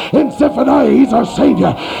 In Zephaniah, he's our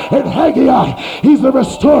savior. In Haggai, he's the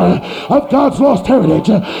restorer of God's lost heritage.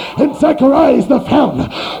 In Zechariah, he's the fountain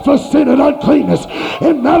for sin and uncleanness.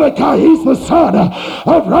 In Malachi, he's the son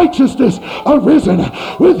of righteousness arisen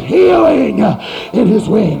with healing in his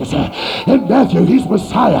wings. In Matthew, he's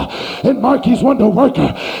Messiah. In Mark, he's wonder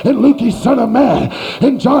worker. In Luke, he's son of man.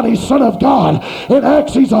 In John, he's son of God. In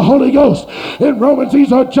Acts, he's a Holy Ghost. In Romans,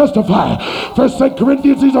 he's our justifier. 1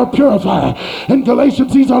 Corinthians, he's our purifier. In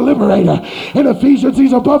Galatians, he's our liberator. In Ephesians,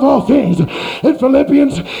 he's above all things. In In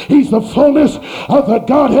Philippians, he's the fullness of the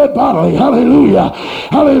Godhead bodily. Hallelujah.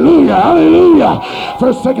 Hallelujah. Hallelujah.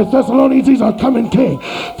 First, Second Thessalonians, he's our coming king.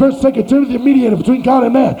 First, Second Timothy, the mediator between God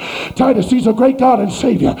and man. Titus, he's a great God and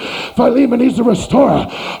Savior. Philemon, he's the restorer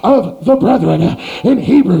of the brethren. In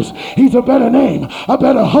Hebrews, he's a better name, a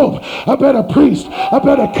better hope, a better priest, a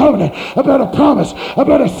better covenant, a better promise, a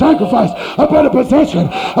better sacrifice, a better possession,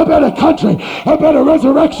 a better country, a better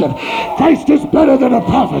resurrection. Christ is better than the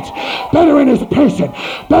prophets, better in his person,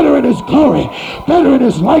 better in his glory, better in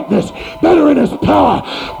his likeness, better in his power,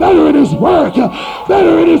 better in his work,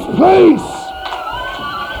 better in his place.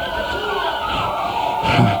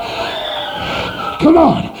 Come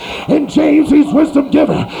on. In James, he's wisdom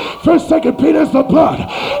giver. First, Second Peter is the blood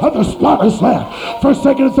of the spotless lamb. First,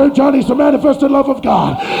 Second, and Third John, he's the manifested love of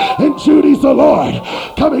God. In Jude, he's the Lord,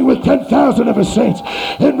 coming with 10,000 of his saints.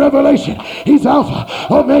 In Revelation, he's Alpha,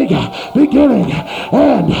 Omega, beginning,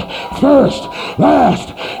 and first,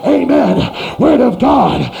 last. Amen. Word of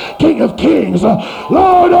God, King of kings,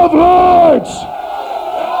 Lord of lords.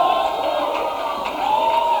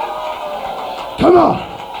 Come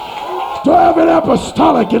on. Do I have an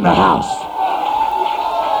apostolic in the house?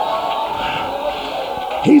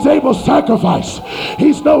 He's Abel's sacrifice.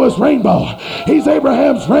 He's Noah's rainbow. He's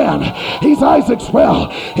Abraham's ram. He's Isaac's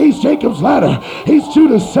well. He's Jacob's ladder. He's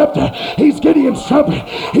Judah's scepter. He's Gideon's trumpet.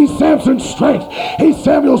 He's Samson's strength. He's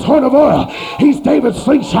Samuel's horn of oil. He's David's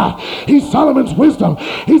slingshot. He's Solomon's wisdom.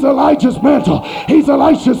 He's Elijah's mantle. He's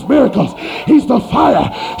Elisha's miracles. He's the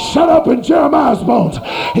fire shut up in Jeremiah's bones.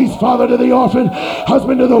 He's father to the orphan,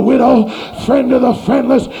 husband to the widow, friend to the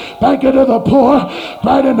friendless, banker to the poor,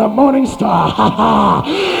 bright in the morning star. Ha ha!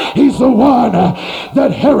 He's the one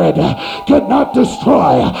that Herod could not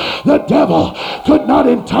destroy. The devil could not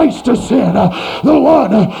entice to sin. The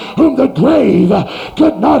one whom the grave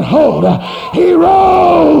could not hold. He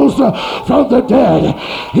rose from the dead.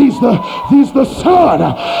 He's the Son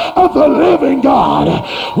of the living God.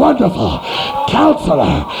 Wonderful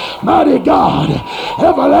Counselor, mighty God,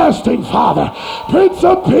 everlasting Father, Prince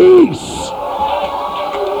of Peace.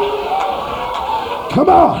 Come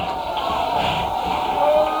on.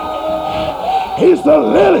 He's the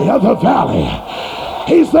lily of the valley.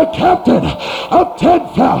 He's the captain of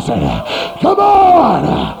 10,000. Come on.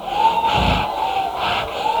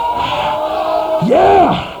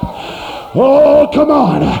 Yeah. Oh, come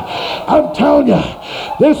on. I'm telling you,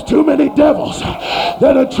 there's too many devils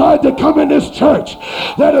that have tried to come in this church,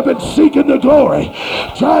 that have been seeking the glory,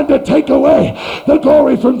 trying to take away the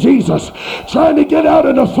glory from Jesus, trying to get out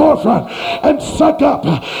in the forefront and suck up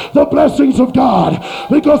the blessings of God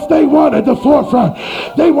because they wanted the forefront.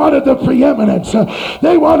 They wanted the preeminence.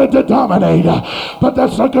 They wanted to dominate. But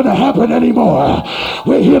that's not going to happen anymore.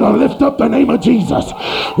 We're here to lift up the name of Jesus.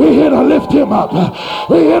 We're here to lift him up.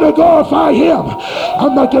 We're here to glorify him.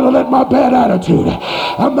 I'm not going to let my bad attitude,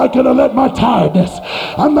 I'm not going to let my tiredness,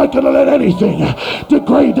 I'm not going to let anything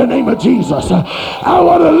degrade the name of Jesus. I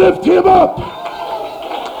want to lift him up.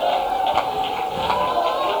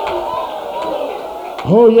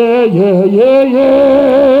 Oh yeah, yeah, yeah,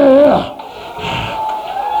 yeah.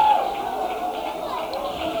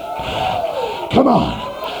 Come on.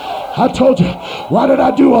 I told you, why did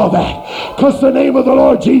I do all that? Because the name of the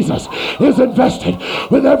Lord Jesus is invested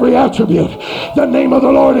with every attribute the name of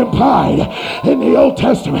the Lord implied in the Old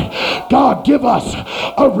Testament. God, give us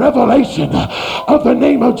a revelation of the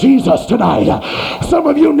name of Jesus tonight. Some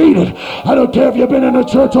of you need it. I don't care if you've been in a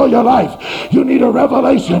church all your life. You need a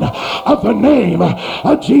revelation of the name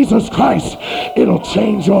of Jesus Christ. It'll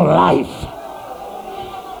change your life.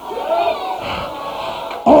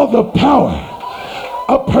 All the power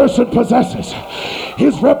a person possesses,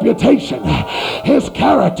 his reputation, his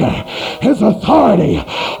character, his authority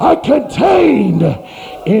are contained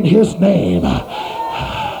in his name.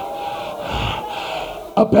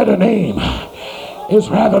 A better name is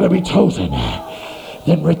rather to be chosen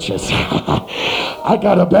than riches. I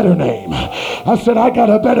got a better name. I said, I got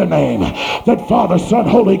a better name than Father, Son,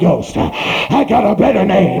 Holy Ghost. I got a better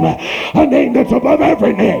name, a name that's above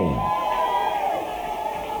every name.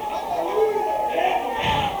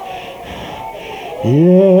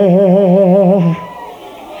 Yeah.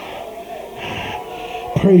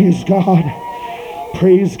 Praise God.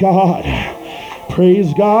 Praise God.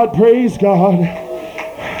 Praise God. Praise God.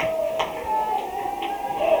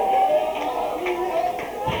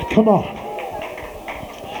 Come on.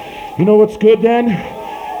 You know what's good then?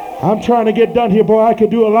 I'm trying to get done here, boy. I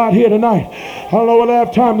could do a lot here tonight. I don't know what I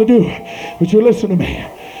have time to do, but you listen to me.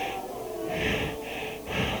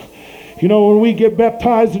 You know, when we get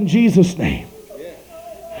baptized in Jesus' name,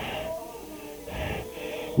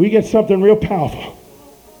 we get something real powerful.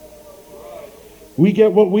 we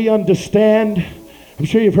get what we understand. I'm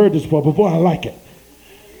sure you've heard this before, but boy, I like it.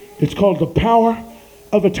 It's called the power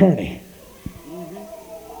of attorney.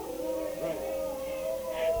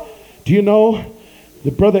 Do you know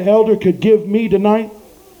the brother elder could give me tonight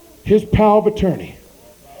his power of attorney,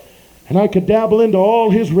 and I could dabble into all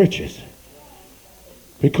his riches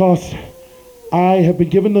because I have been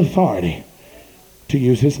given the authority to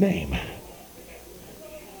use his name.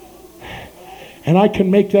 And I can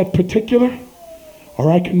make that particular,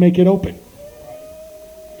 or I can make it open.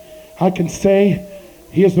 I can say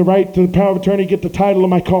he has the right to the power of attorney, get the title of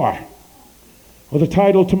my car or the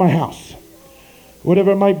title to my house,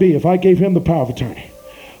 whatever it might be, if I gave him the power of attorney.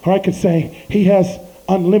 Or I could say he has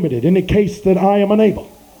unlimited in the case that I am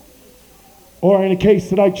unable, or in the case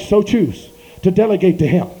that I so choose to delegate to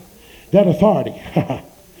him that authority.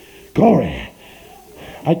 Glory.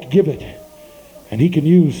 I could give it, and he can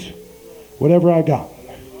use whatever I got.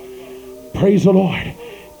 Praise the Lord.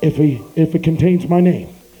 If it contains my name,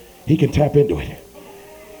 he can tap into it.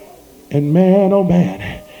 And man, oh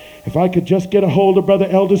man, if I could just get a hold of Brother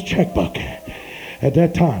Elder's checkbook at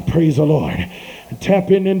that time, praise the Lord, and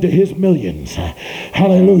tap into his millions.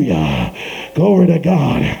 Hallelujah. Glory to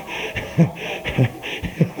God.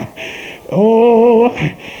 Oh,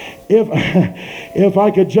 if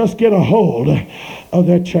I could just get a hold of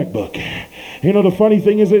that checkbook. You know, the funny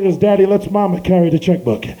thing is Daddy lets Mama carry the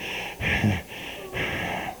checkbook.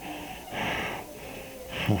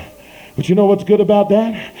 But you know what's good about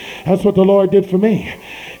that? That's what the Lord did for me.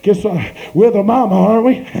 Guess what? We're the mama, aren't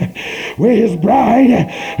we? We're his bride.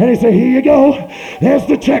 And he said, here you go. There's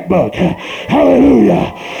the checkbook.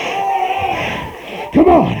 Hallelujah. Come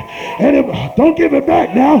on. And don't give it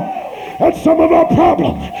back now. That's some of our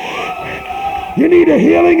problem. You need a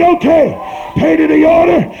healing? Okay. Pay to the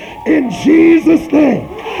order in Jesus' name.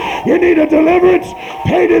 You need a deliverance?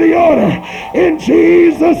 Pay to the order in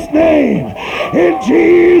Jesus' name. In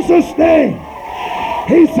Jesus' name.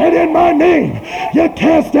 He said, in my name, you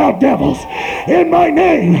cast out devils. In my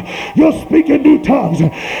name, you'll speak in new tongues.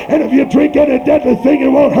 And if you drink any deadly thing, it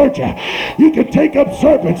won't hurt you. You can take up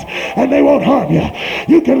serpents, and they won't harm you.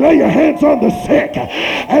 You can lay your hands on the sick,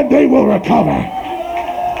 and they will recover.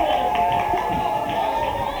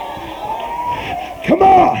 Come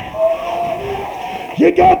on.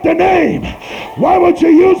 You got the name. Why would you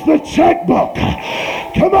use the checkbook?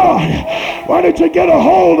 Come on. Why don't you get a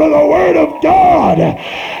hold of the Word of God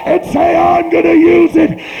and say, I'm going to use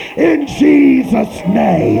it in Jesus'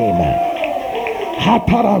 name.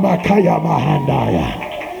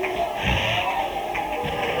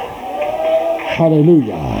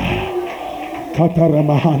 Hallelujah.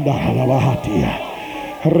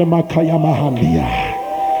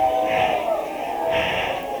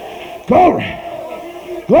 Glory.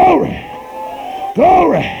 Glory.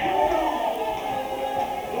 Glory.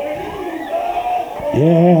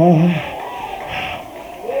 Yeah.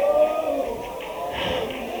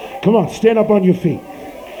 Come on, stand up on your feet.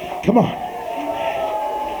 Come on.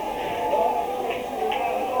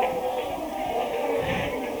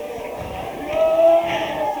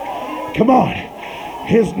 Come on.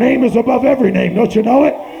 His name is above every name. Don't you know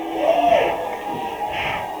it?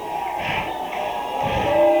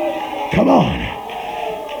 Come on.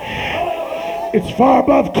 It's far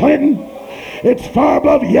above Clinton. It's far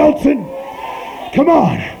above Yeltsin. Come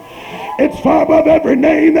on. It's far above every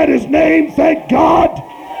name that is named, thank God.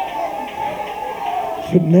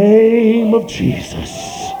 The name of Jesus.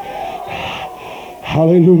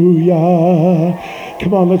 Hallelujah.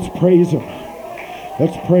 Come on, let's praise him.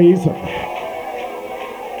 Let's praise him.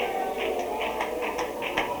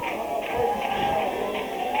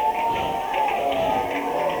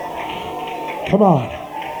 Come on.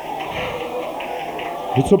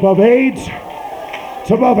 It's above AIDS.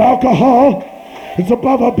 It's above alcohol. It's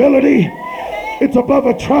above ability. It's above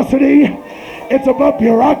atrocity. It's above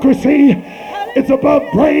bureaucracy. It's above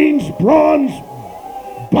brains, brawns,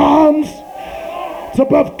 bombs. It's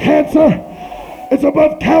above cancer. It's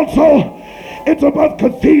above counsel. It's above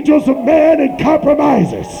cathedrals of man and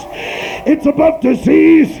compromises. It's above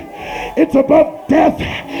disease. It's above death.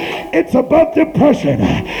 It's above depression.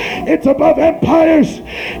 It's above empires.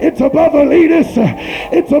 It's above elitists.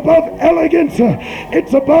 It's above elegance.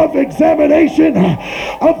 It's above examination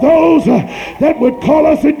of those that would call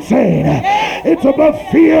us insane. It's above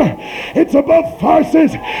fear. It's above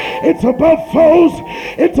farces. It's above foes.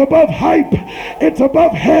 It's above hype. It's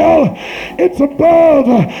above hell. It's above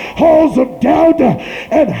halls of doubt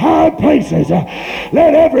and high places.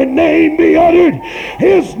 Let every name be uttered.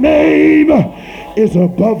 His name is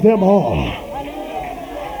above them all.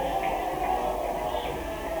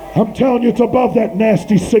 I'm telling you, it's above that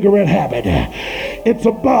nasty cigarette habit. It's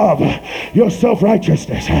above your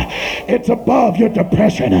self-righteousness. It's above your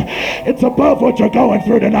depression. It's above what you're going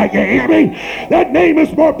through tonight. You hear me? That name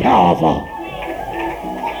is more powerful.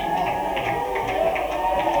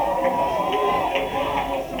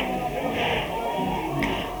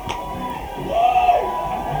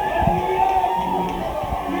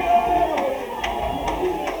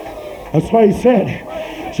 That's why he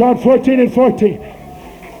said, John 14:14,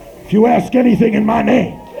 if you ask anything in my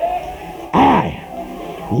name,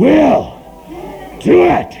 I will do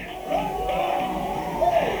it.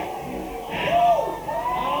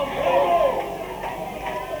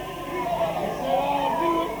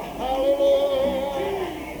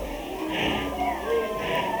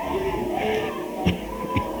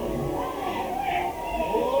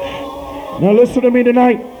 Now listen to me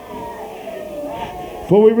tonight.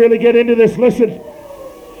 Before we really get into this, listen.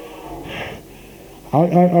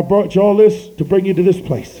 I brought you all this to bring you to this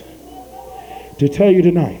place. To tell you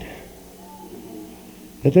tonight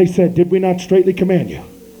that they said, did we not straightly command you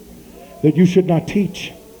that you should not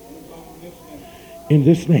teach in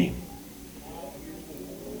this name?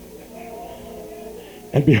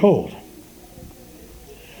 And behold,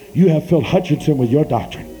 you have filled Hutchinson with your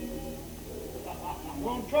doctrine.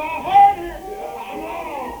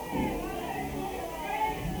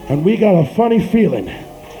 And we got a funny feeling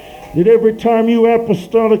that every time you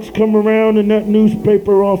apostolics come around in that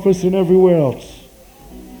newspaper office and everywhere else,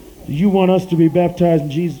 you want us to be baptized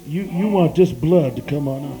in Jesus. You want this blood to come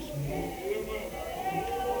on us.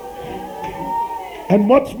 And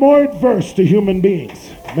what's more adverse to human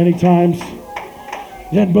beings many times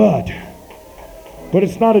than blood? But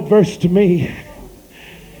it's not adverse to me.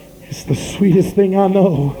 It's the sweetest thing I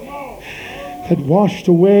know that washed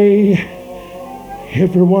away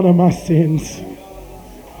every one of my sins.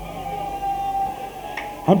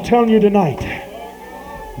 I'm telling you tonight,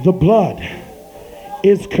 the blood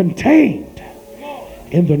is contained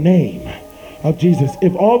in the name of Jesus.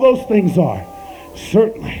 If all those things are,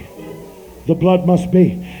 certainly the blood must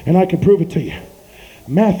be. And I can prove it to you.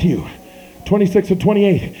 Matthew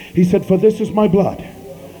 26:28, he said, for this is my blood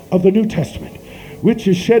of the New Testament, which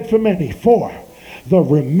is shed for many for the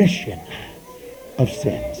remission of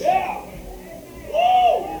sins.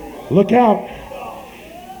 Look out.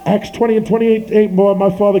 Acts 20:28, boy, my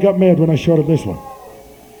father got mad when I showed him this one.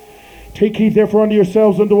 Take heed therefore unto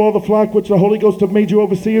yourselves and to all the flock which the Holy Ghost hath made you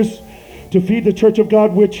overseers, to feed the church of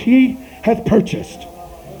God, which he hath purchased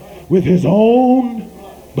with his own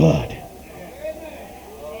blood.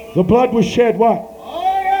 The blood was shed what?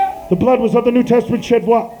 The blood was of the New Testament shed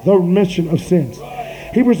what? The remission of sins.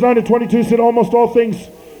 Hebrews 9:22 said almost all things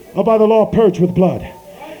are by the law purged with blood.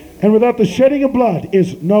 And without the shedding of blood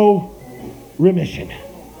is no remission.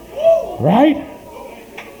 Right?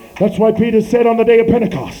 That's why Peter said on the day of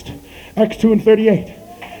Pentecost, Acts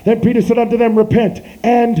 2:38, then Peter said unto them, repent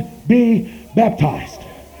and be baptized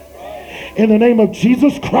in the name of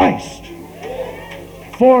Jesus Christ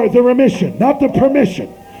for the remission, not the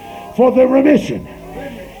permission, for the remission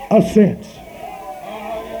of sins.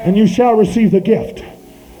 And you shall receive the gift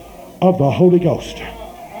of the Holy Ghost.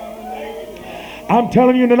 I'm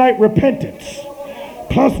telling you tonight, repentance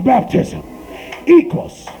plus baptism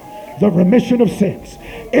equals the remission of sins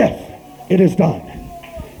if it is done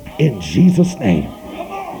in Jesus' name.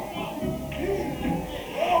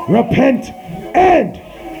 Repent and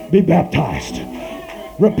be baptized.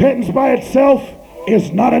 Repentance by itself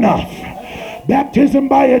is not enough. Baptism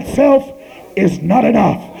by itself is not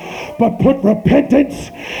enough. But put repentance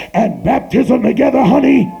and baptism together,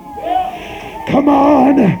 honey. Come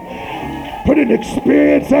on. Put an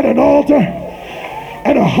experience at an altar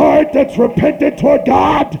and a heart that's repentant toward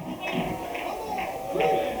God.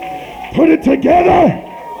 Put it together.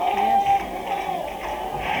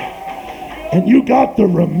 And you got the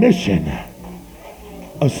remission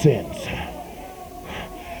of sins.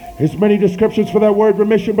 There's many descriptions for that word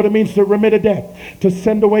remission, but it means to remit a debt, to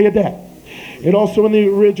send away a debt. It also in the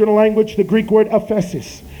original language, the Greek word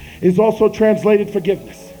aphesis, is also translated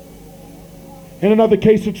forgiveness. In another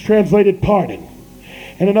case, it's translated pardon.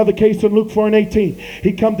 In another case, in Luke 4:18,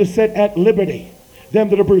 he come to set at liberty them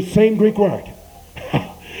that are bruised. Same Greek word.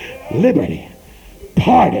 Liberty,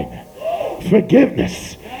 pardon,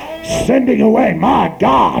 forgiveness, sending away. My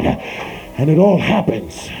God. And it all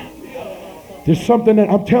happens. There's something that,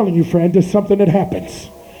 I'm telling you, friend, there's something that happens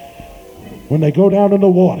when they go down in the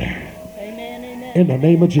water. Amen, amen. In the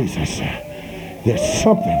name of Jesus. There's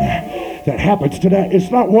something that happens to that. It's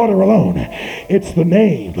not water alone. It's the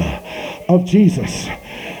name of Jesus.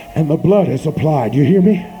 And the blood is applied. You hear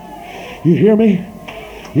me? You hear me?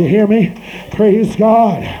 You hear me? Praise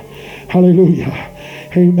God. Hallelujah.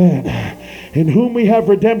 Amen. In whom we have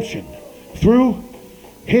redemption through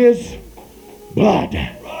his blood,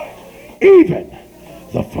 even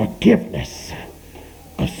the forgiveness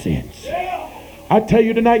of sins. I tell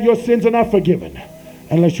you tonight, your sins are not forgiven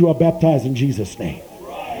unless you are baptized in Jesus' name.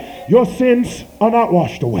 Your sins are not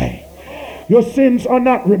washed away. Your sins are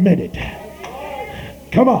not remitted.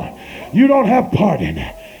 Come on. You don't have pardon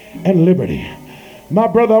and liberty. My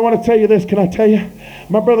brother, I want to tell you this. Can I tell you?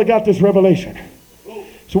 My brother got this revelation.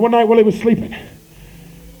 So one night while he was sleeping,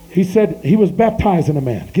 he said he was baptizing a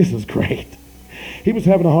man. This is great. He was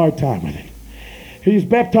having a hard time with it. He was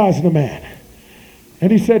baptizing a man.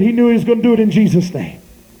 And he said he knew he was going to do it in Jesus' name.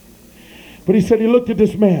 But he said he looked at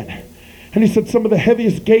this man and he said some of the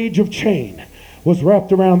heaviest gauge of chain was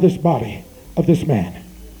wrapped around this body of this man.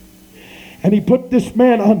 And he put this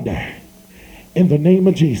man under in the name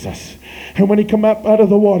of Jesus. And when he come up out of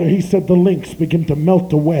the water, he said the links begin to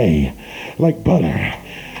melt away like butter,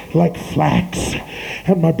 like flax.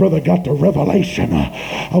 And my brother got the revelation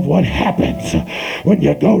of what happens when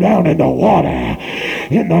you go down in the water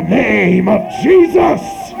in the name of Jesus.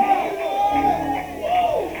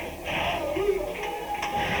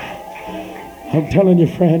 I'm telling you,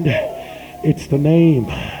 friend, it's the name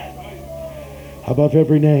above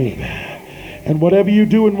every name. And whatever you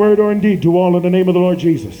do in word or in deed, do all in the name of the Lord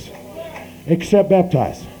Jesus, except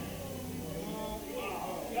baptize.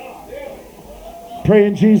 Pray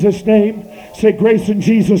in Jesus' name. Say grace in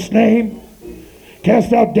Jesus' name.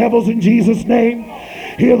 Cast out devils in Jesus' name.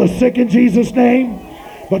 Heal the sick in Jesus' name.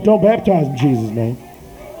 But don't baptize in Jesus' name.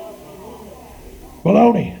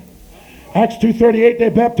 Baloney. Acts 2:38, they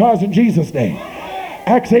baptized in Jesus' name.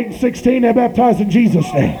 Acts 8:16, they baptized in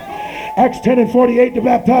Jesus' name. Acts 10:48, they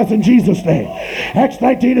baptized in Jesus' name. Acts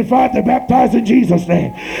 19:5, they baptized in Jesus'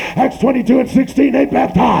 name. Acts 22:16, they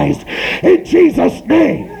baptized in Jesus'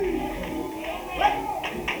 name.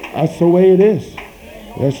 That's the way it is.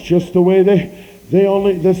 That's just the way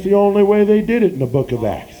that's the only way they did it in the book of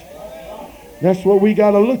Acts. That's what we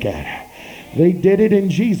got to look at. They did it in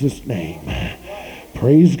Jesus' name.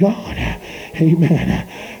 Praise God. Amen.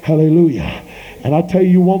 Hallelujah. And I tell you,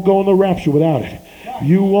 you won't go on the rapture without it.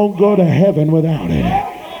 You won't go to heaven without it.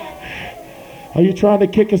 Are you trying to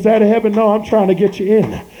kick us out of heaven? No, I'm trying to get you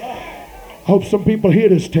in. I hope some people hear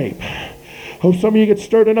this tape. Hope some of you get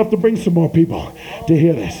stirred enough to bring some more people to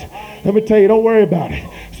hear this. Let me tell you, don't worry about it.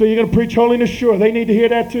 So you're going to preach holiness? Sure, they need to hear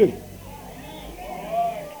that too.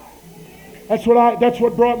 That's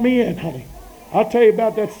what brought me in, honey. I'll tell you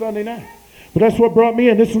about that Sunday night. But that's what brought me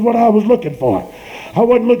in. This is what I was looking for. I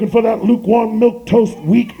wasn't looking for that lukewarm, milquetoast,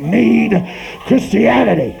 weak-kneed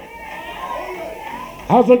Christianity.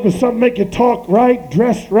 I was looking for something to make you talk right,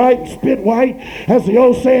 dress right, spit white, as the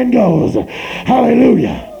old saying goes.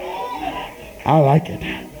 Hallelujah. I like it.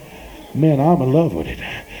 Man, I'm in love with it.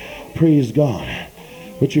 Praise God.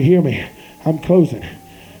 But you hear me? I'm closing.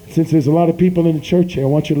 Since there's a lot of people in the church here, I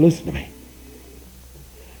want you to listen to me.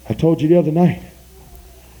 I told you the other night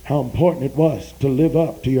how important it was to live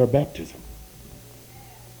up to your baptism.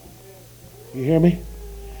 You hear me?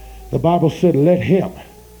 The Bible said, let him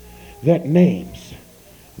that names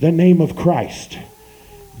the name of Christ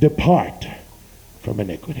depart from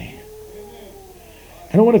iniquity.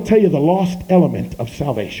 And I want to tell you the lost element of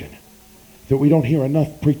salvation that we don't hear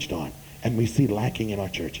enough preached on and we see lacking in our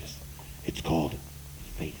churches. It's called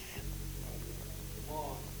faith.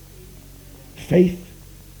 Faith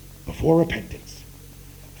before repentance.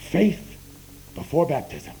 Faith before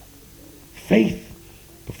baptism. Faith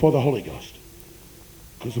before the Holy Ghost.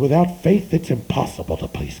 Because without faith, it's impossible to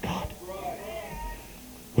please God.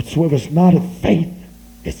 Whatsoever is not of faith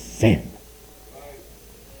is sin.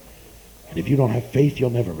 And if you don't have faith,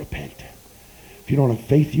 you'll never repent. If you don't have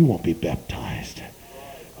faith, you won't be baptized.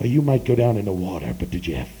 Or you might go down in the water, but did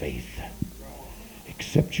you have faith?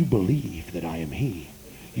 Except you believe that I am he,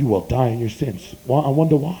 you will die in your sins. Well, I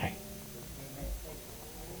wonder why.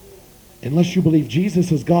 Unless you believe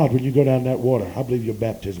Jesus is God when you go down that water, I believe your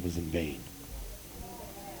baptism was in vain.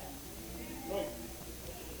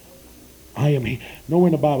 I am he. Nowhere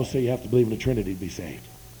in the Bible say you have to believe in the Trinity to be saved.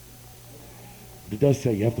 But it does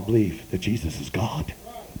say you have to believe that Jesus is God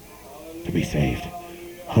to be saved.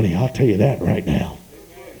 Honey, I'll tell you that right now.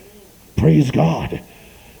 Praise God.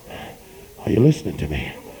 Are you listening to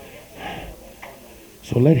me?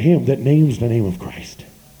 So let him that names the name of Christ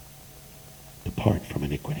depart from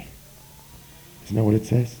iniquity. Isn't that what it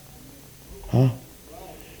says? Huh?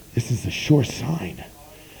 This is a sure sign.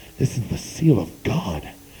 This is the seal of God,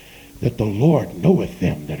 that the Lord knoweth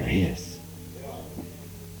them that are his.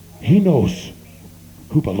 He knows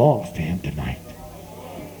who belongs to him tonight.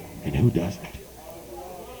 And who doesn't?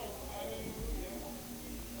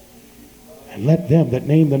 And let them that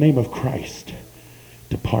name the name of Christ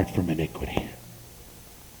depart from iniquity.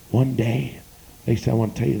 One day, they said, I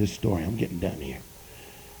want to tell you this story. I'm getting done here.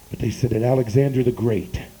 But they said that Alexander the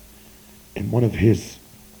Great, in one of his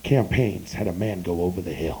campaigns, had a man go over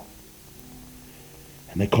the hill.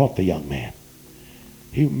 And they caught the young man.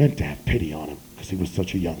 He meant to have pity on him because he was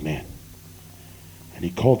such a young man. And he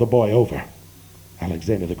called the boy over.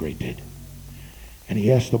 Alexander the Great did. And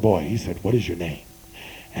he asked the boy, he said, what is your name?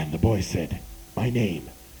 And the boy said, my name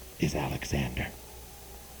is Alexander.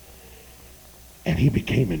 And he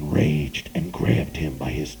became enraged and grabbed him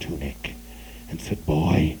by his tunic and said,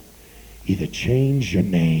 boy, either change your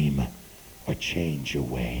name or change your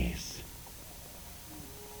ways.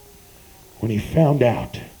 When he found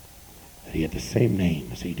out that he had the same name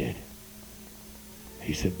as he did,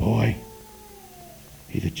 he said, boy,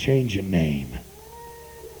 either change your name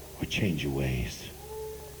or change your ways.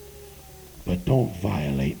 But don't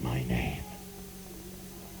violate my name.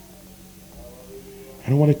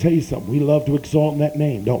 And I want to tell you something. We love to exalt in that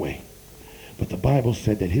name, don't we? But the Bible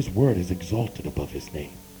said that his word is exalted above his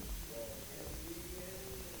name.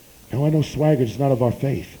 Now I know swagger is not of our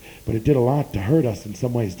faith, but it did a lot to hurt us in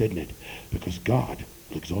some ways, didn't it? Because God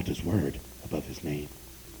will exalt his word above his name.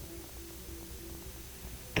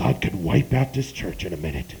 God could wipe out this church in a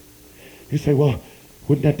minute. You say, well,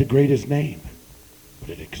 wouldn't that degrade his name? But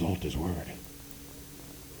it exalts his word.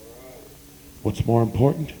 What's more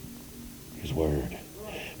important? His word.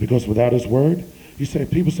 Because without his word,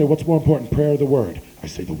 people say, what's more important, prayer or the word? I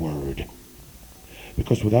say the word.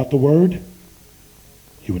 Because without the word,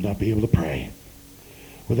 you would not be able to pray.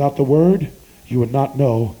 Without the word, you would not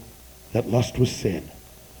know that lust was sin.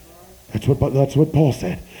 That's what Paul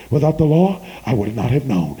said. Without the law, I would not have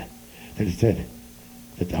known that it said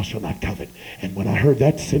that thou shalt not covet. And when I heard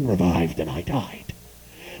that, sin revived and I died.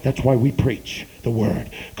 That's why we preach the word,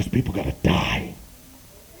 because people got to die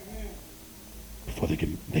before they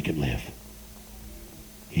can live.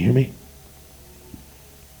 You hear me?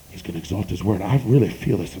 He's going to exalt his word. I really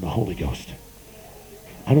feel this in the Holy Ghost.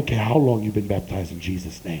 I don't care how long you've been baptized in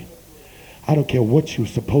Jesus' name. I don't care what you've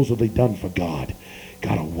supposedly done for God.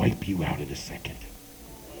 God will wipe you out in a second.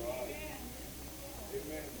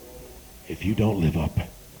 If you don't live up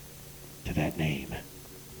to that name,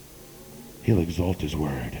 he'll exalt his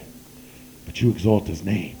word. But you exalt his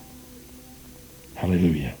name.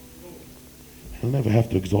 Hallelujah. He'll never have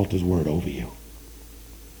to exalt his word over you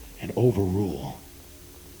and overrule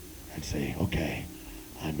and say, okay,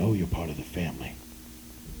 I know you're part of the family,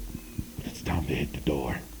 but it's time to hit the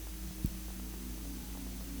door.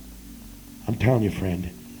 I'm telling you, friend,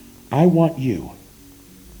 I want you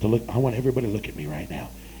to look, I want everybody to look at me right now,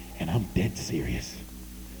 and I'm dead serious.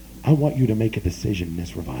 I want you to make a decision in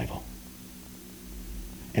this revival.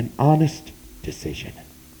 An honest decision.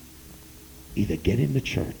 Either get in the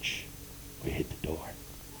church or hit the door.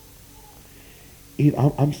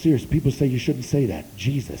 I'm serious. People say you shouldn't say that.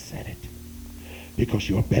 Jesus said it. Because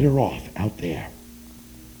you're better off out there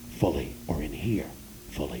fully or in here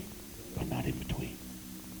fully, but not in between.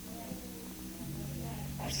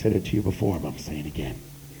 I've said it to you before, but I'm saying it again.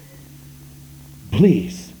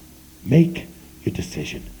 Please make your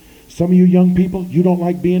decision. Some of you young people, you don't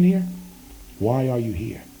like being here. Why are you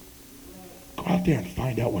here? Go out there and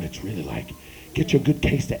find out what it's really like. Get you a good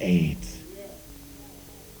case of AIDS.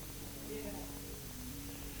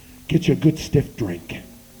 Get you a good stiff drink.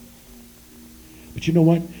 But you know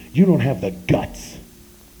what? You don't have the guts.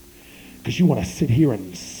 Because you want to sit here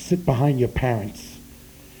and sit behind your parents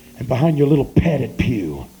and behind your little padded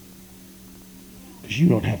pew. Because you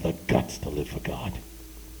don't have the guts to live for God.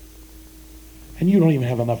 And you don't even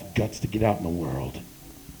have enough guts to get out in the world.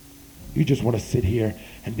 You just want to sit here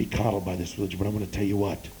and be coddled by this religion. But I'm going to tell you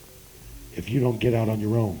what. If you don't get out on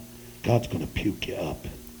your own, God's going to puke you up.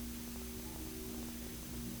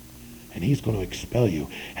 And he's going to expel you.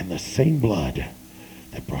 And the same blood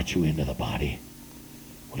that brought you into the body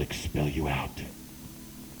will expel you out.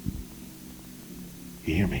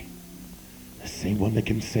 You hear me? The same one that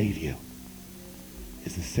can save you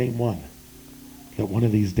is the same one that one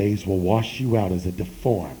of these days will wash you out as a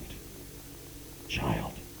deformed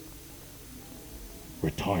child.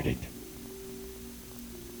 Retarded.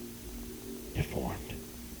 Deformed.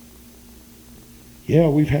 Yeah,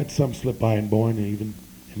 we've had some slip by and born even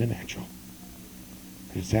in the natural.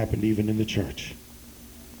 And it's happened even in the church.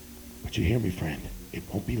 But you hear me, friend, it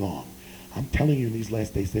won't be long. I'm telling you, in these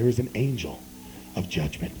last days, there is an angel of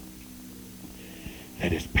judgment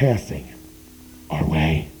that is passing our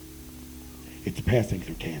way. It's passing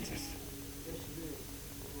through Kansas.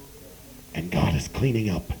 And God is cleaning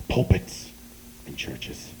up pulpits and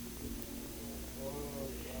churches.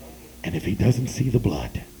 And if he doesn't see the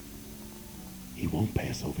blood, he won't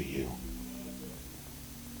pass over you.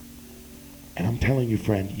 And I'm telling you,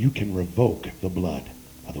 friend, you can revoke the blood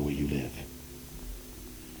by the way you live.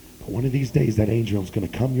 But one of these days, that angel is going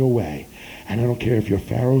to come your way. And I don't care if you're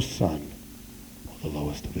Pharaoh's son or the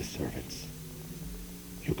lowest of his servants.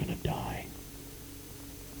 You're going to die.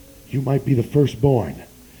 You might be the firstborn,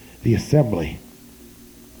 the assembly.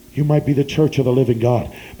 You might be the church of the living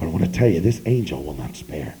God. But I want to tell you, this angel will not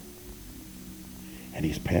spare. And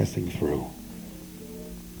he's passing through.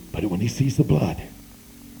 But when he sees the blood,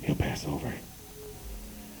 he'll pass over.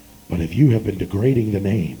 But if you have been degrading the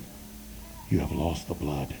name, you have lost the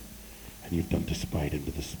blood. And you've done despite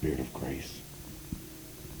unto the Spirit of grace.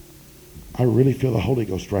 I really feel the Holy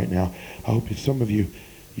Ghost right now. I hope if some of you,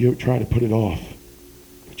 you're trying to put it off.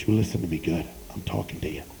 But you listen to me good. I'm talking to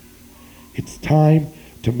you. It's time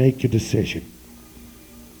to make your decision.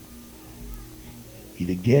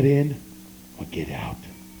 Either get in or get out.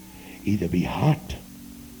 Either be hot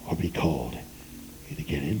or be cold. Either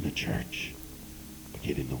get in the church or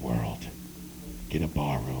get in the world. Get a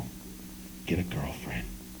bar room. Get a girlfriend.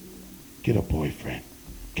 Get a boyfriend.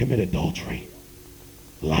 Commit adultery.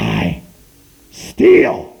 Lie.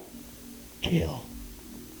 Steal. Kill.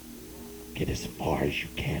 Get as far as you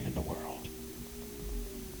can in the world.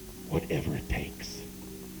 Whatever it takes.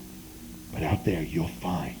 But out there you'll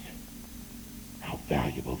find how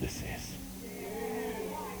valuable this is.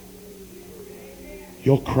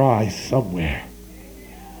 You'll cry somewhere.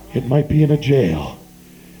 It might be in a jail.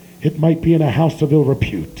 It might be in a house of ill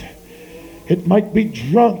repute. It might be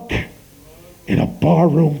drunk in a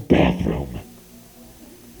barroom bathroom.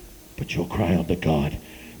 But you'll cry unto God.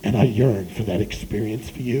 And I yearn for that experience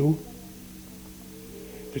for you.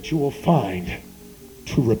 That you will find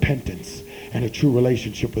true repentance and a true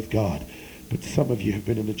relationship with God. But some of you have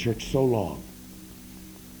been in the church so long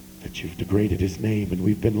that you've degraded his name, and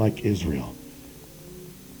we've been like Israel.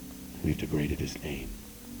 We've degraded his name.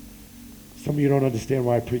 Some of you don't understand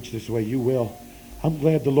why I preach this way. You will. I'm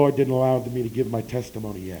glad the Lord didn't allow me to give my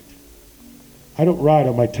testimony yet. I don't ride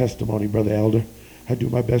on my testimony, Brother Elder. I do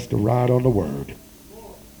my best to ride on the word.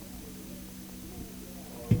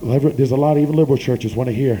 There's a lot of even liberal churches want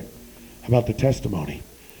to hear about the testimony.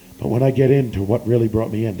 But when I get into what really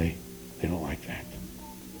brought me in, they don't like that.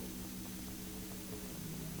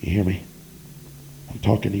 You hear me? I'm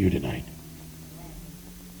talking to you tonight.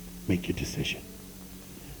 Make your decision.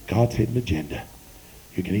 God's hidden agenda.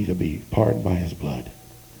 You can either be pardoned by his blood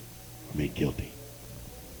or made guilty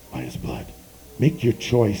by his blood. Make your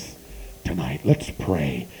choice tonight. Let's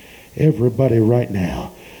pray. Everybody right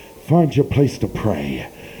now, find your place to pray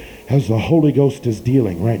as the Holy Ghost is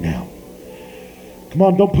dealing right now. Come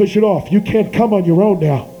on, don't push it off. You can't come on your own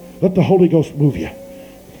now. Let the Holy Ghost move you.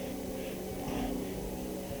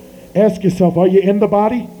 Ask yourself, are you in the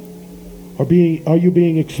body or are you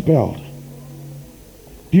being expelled?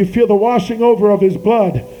 Do you feel the washing over of his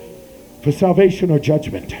blood for salvation or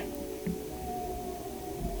judgment?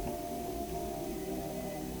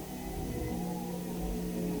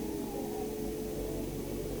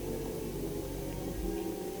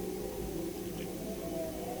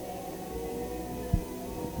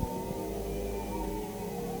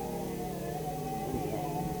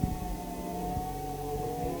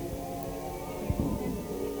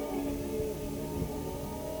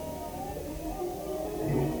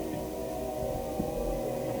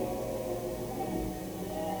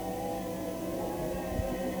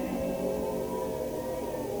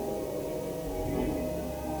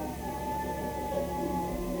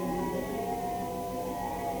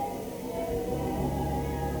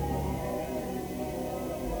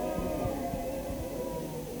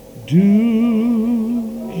 Do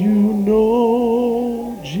you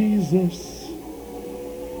know Jesus,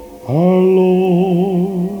 our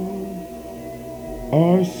Lord,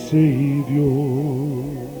 our Savior?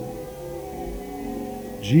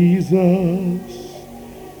 Jesus,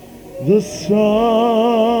 the Son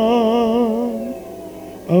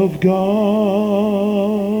of God.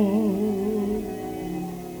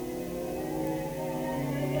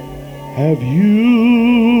 Have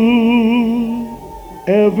you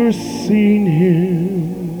ever seen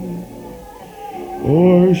him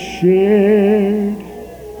or shared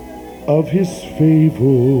of his favor?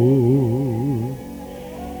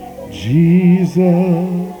 Jesus,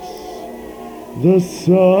 the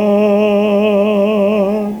Son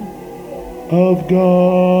of God.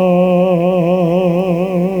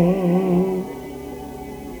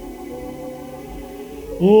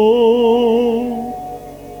 Oh,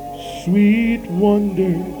 sweet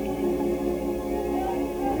wonder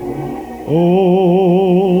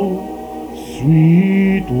Oh,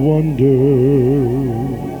 sweet wonder,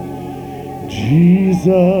 Jesus,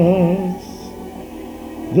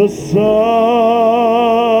 the Son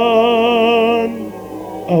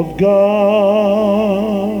of God.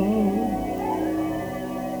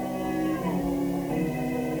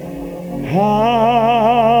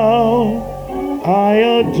 How I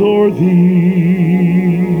adore thee.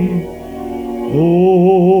 Oh,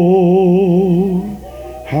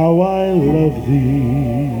 how I love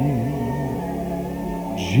thee,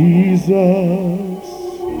 Jesus,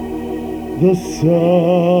 the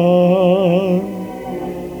Son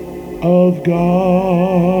of God.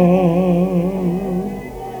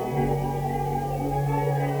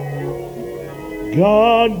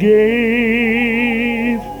 God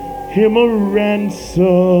gave him a ransom,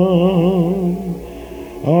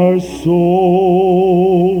 our souls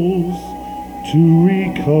to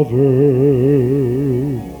recover.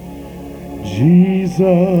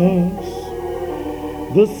 Jesus,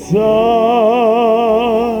 the Son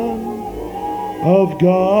of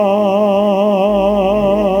God.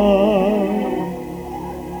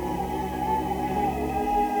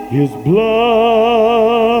 His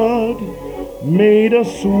blood made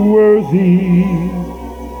us worthy,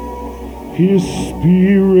 His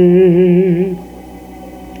Spirit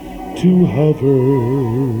to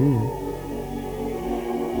hover.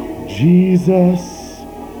 Jesus,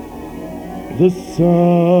 the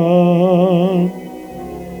Son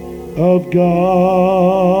of God.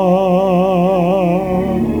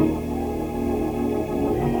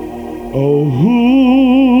 Oh, who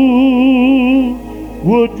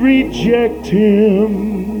would reject him,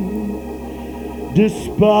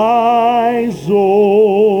 despise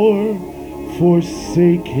or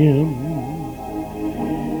forsake him?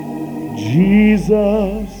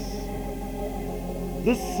 Jesus,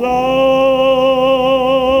 the Son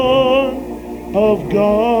of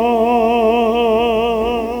God.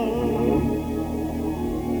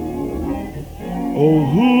 Oh,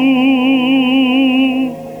 who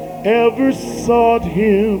ever sought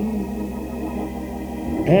him,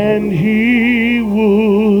 and he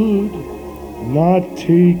would not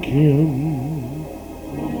take him?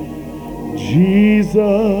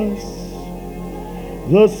 Jesus,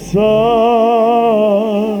 the Son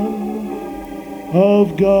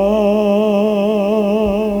of God.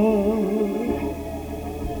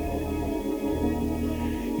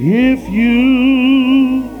 If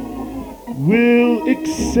you will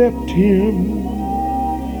accept him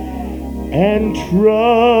and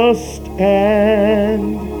trust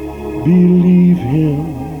and believe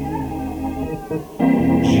him,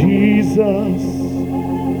 Jesus,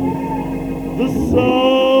 the Son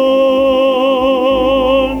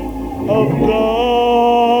of God,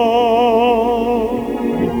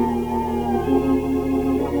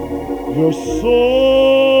 your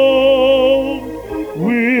soul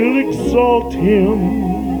will exalt him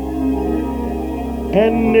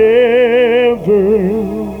and never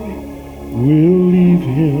will leave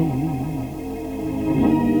him.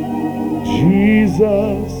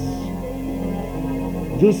 Jesus,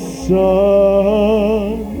 the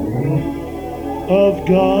Son of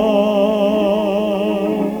God.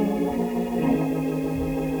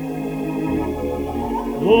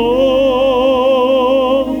 Oh,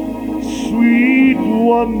 sweet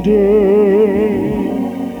wonder.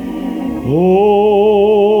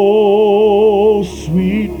 Oh,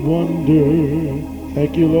 sweet wonder.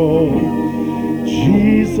 Thank you, Lord.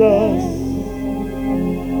 Jesus,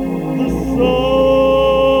 the Son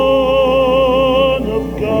of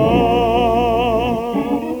God.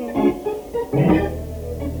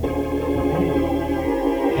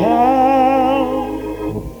 How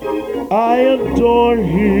I adore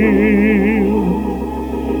him.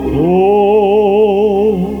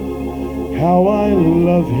 Oh, how I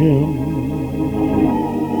love him.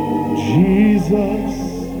 Jesus,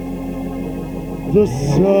 the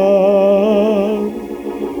Son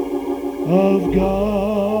of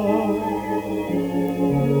God.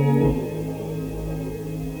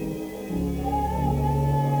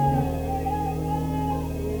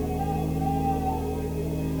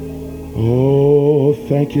 Oh,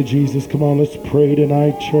 thank you, Jesus. Come on, let's pray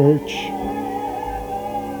tonight, church.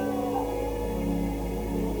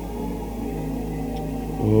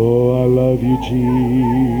 Oh, I love you,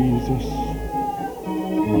 Jesus.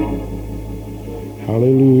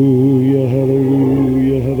 Hallelujah,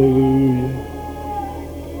 hallelujah, hallelujah.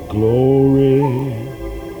 Glory.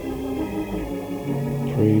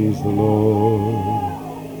 Praise the Lord.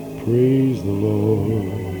 Praise the Lord.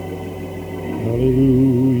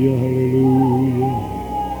 Hallelujah, hallelujah.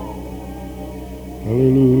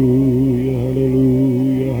 Hallelujah,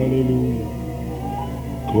 hallelujah, hallelujah.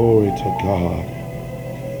 God.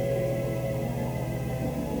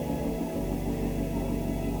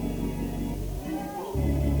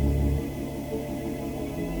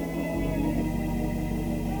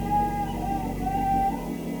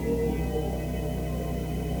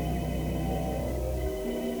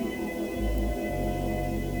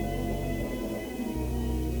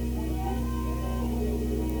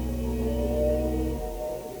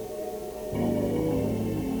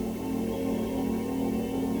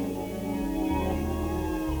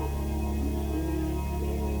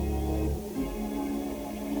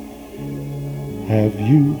 Have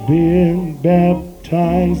you been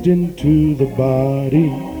baptized into the body?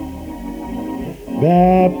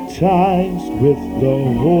 Baptized with the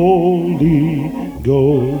Holy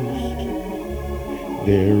Ghost.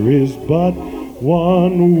 There is but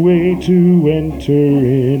one way to enter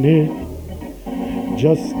in it,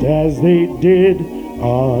 just as they did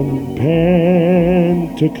on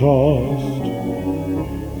Pentecost.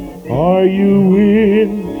 Are you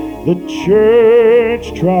in the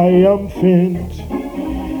church triumphant?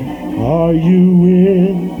 Are you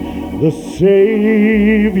in the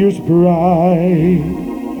Savior's bride?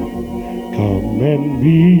 Come and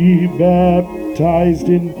be baptized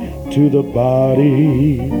into the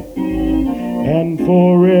body, and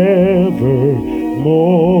forevermore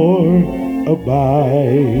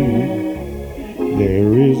abide.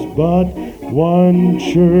 There is but one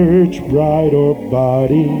church bride or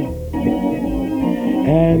body,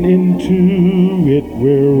 and into it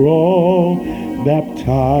we're all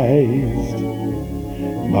baptized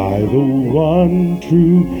by the one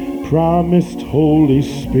true promised Holy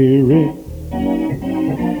Spirit.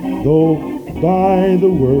 Though by the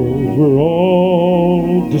world we're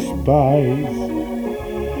all despised,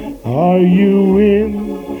 are you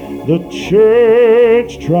in the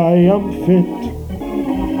church triumphant?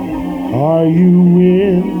 Are you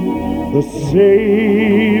in the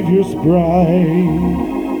Savior's bride?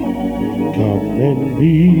 Come and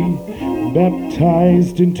be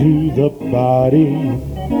baptized into the body,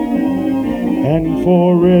 and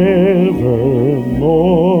forevermore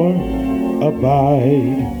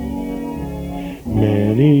abide.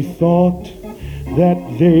 Many thought that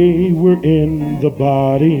they were in the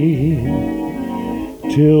body,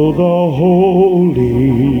 till the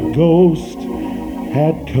Holy Ghost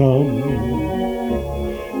had come.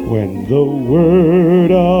 When the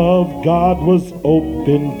Word of God was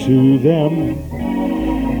opened to them,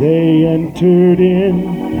 they entered in,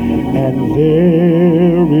 and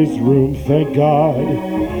there is room, thank God.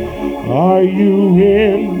 Are you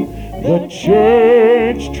in the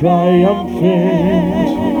church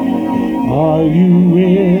triumphant? Are you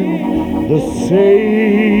in the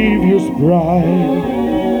Savior's bride?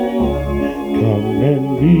 Come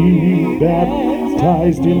and be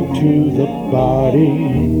baptized into the body,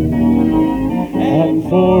 and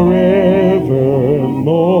forevermore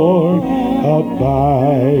abide.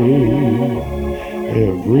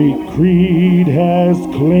 Every creed has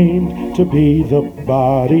claimed to be the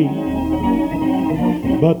body,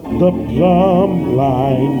 but the plumb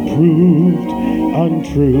line proved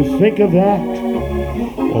untrue. Think of that.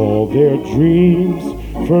 All their dreams,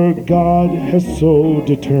 for God has so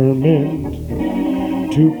determined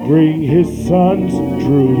to bring his son's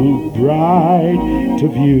true bride to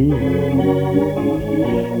view.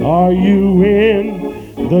 Are you in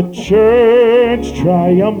the church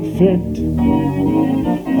triumphant?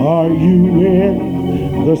 Are you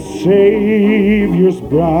in the Savior's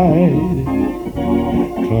bride?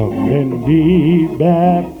 Come and be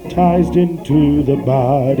baptized into the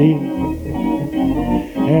body,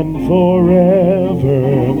 and forevermore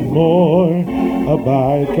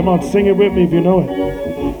abide. Come on, sing it with me if you know it.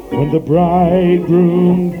 When the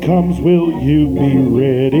bridegroom comes, will you be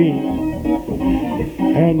ready?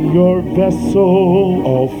 And your vessel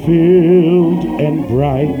all filled and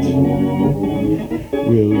bright?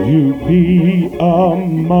 Will you be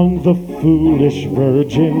among the foolish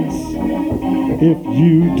virgins if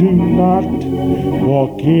you do not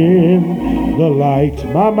walk in the light?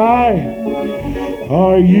 My,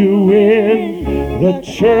 are you in the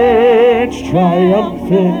church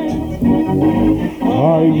triumphant?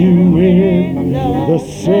 Are you in the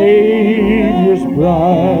Savior's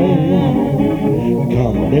bride?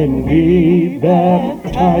 Come and be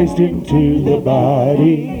baptized into the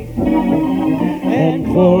body, and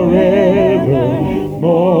forevermore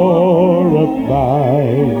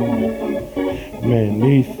abide.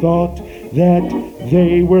 Many thought that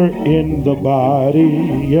they were in the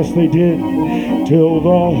body, yes they did, till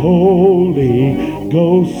the Holy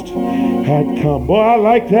Ghost had come. Boy, I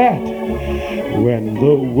like that. When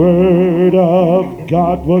the word of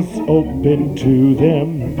God was open to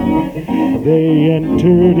them, they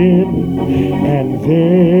entered in, and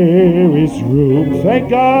there is room. Thank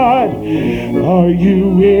God. Are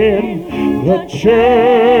you in the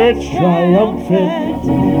church triumphant?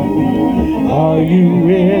 Are you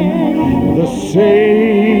in the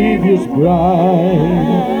Savior's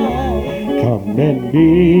bride? Come and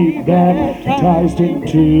be baptized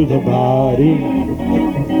into the body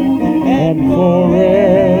and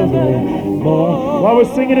forevermore. While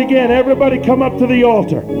we're singing again, everybody come up to the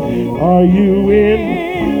altar. Are you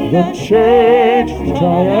in the church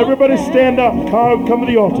triumphant? Everybody stand up. Come to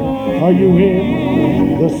the altar. Are you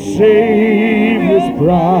in the Savior's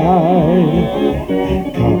bride?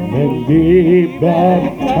 Come and be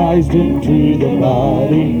baptized into the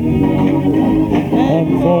body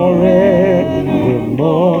and forevermore.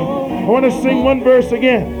 I want to sing one verse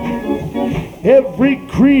again. Every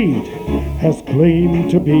creed has claimed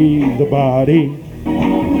to be the body,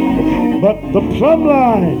 but the plumb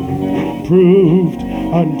line proved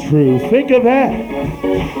untrue. Think of that.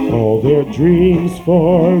 All their dreams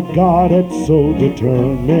for God had so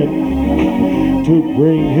determined to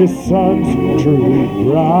bring his son's true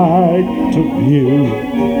bride to view.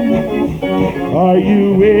 Are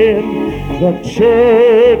you in the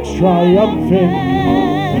church triumphant?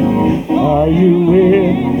 Are you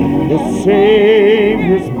in the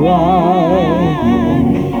Savior's bride?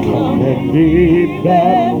 Come and be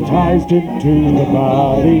baptized into the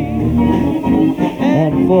body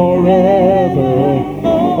and forever.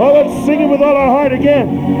 Oh, let's sing it with all our heart again.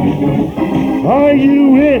 Are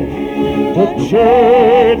you in the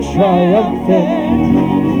church triumphant?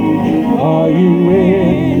 Are you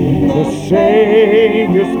in the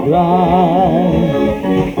Savior's bride?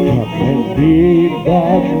 Come and be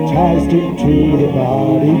baptized into the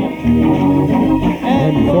body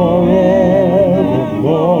and forevermore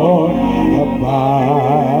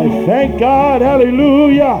abide. Thank God.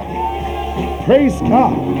 Hallelujah. Praise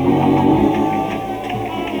God.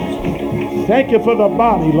 Thank you for the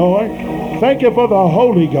body, Lord. Thank you for the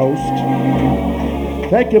Holy Ghost.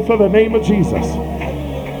 Thank you for the name of Jesus.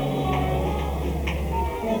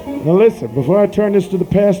 Now listen, before I turn this to the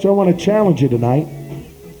pastor, I want to challenge you tonight.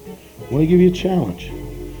 I want to give you a challenge.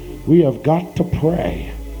 We have got to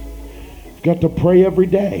pray. We've got to pray every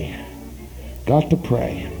day. Got to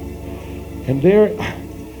pray. And there,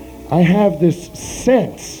 I have this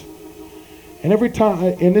sense, and every time,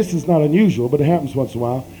 and this is not unusual, but it happens once in a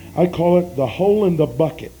while, I call it the hole in the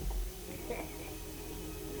bucket.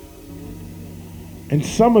 And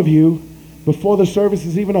some of you, before the service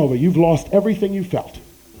is even over, you've lost everything you felt.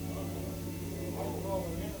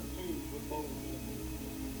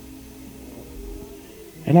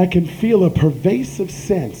 And I can feel a pervasive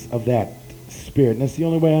sense of that spirit. And that's the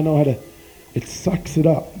only way I know how to, it sucks it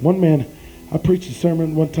up. One man, I preached a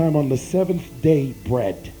sermon one time on the seventh day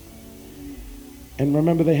bread. And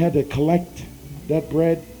remember, they had to collect that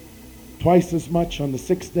bread twice as much on the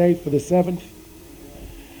sixth day for the seventh.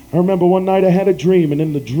 I remember one night I had a dream, and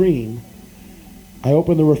in the dream, I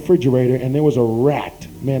opened the refrigerator and there was a rat.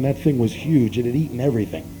 Man, that thing was huge. It had eaten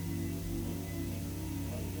everything.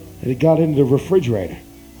 And it got into the refrigerator.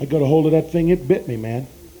 I got a hold of that thing, it bit me, man.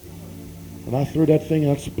 And I threw that thing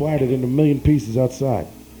and I splattered it into a million pieces outside.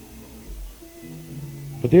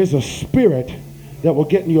 But there's a spirit that will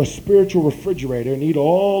get in your spiritual refrigerator and eat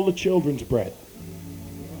all the children's bread.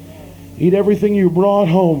 Eat everything you brought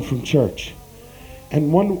home from church.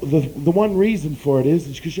 And the one reason for it is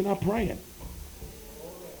because you're not praying.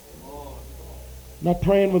 Not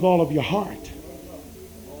praying with all of your heart.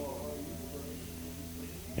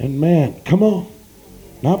 And man, come on.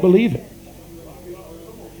 Not believe it.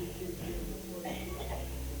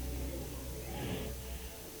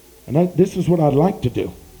 And this is what I'd like to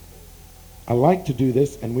do. I like to do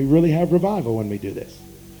this, and we really have revival when we do this.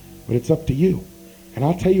 But it's up to you. And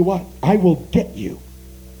I'll tell you what, I will get you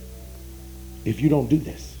if you don't do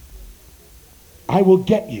this. I will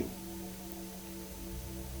get you.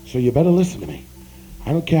 So you better listen to me.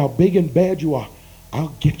 I don't care how big and bad you are,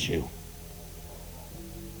 I'll get you.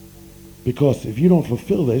 Because if you don't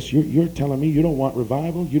fulfill this, you're telling me you don't want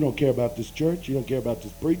revival, you don't care about this church, you don't care about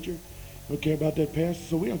this preacher, you don't care about that pastor,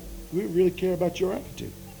 so we really care about your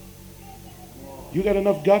attitude. You got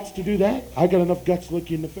enough guts to do that? I got enough guts to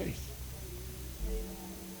look you in the face.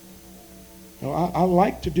 Now, I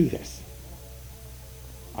like to do this.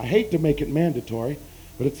 I hate to make it mandatory,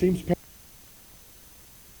 but it seems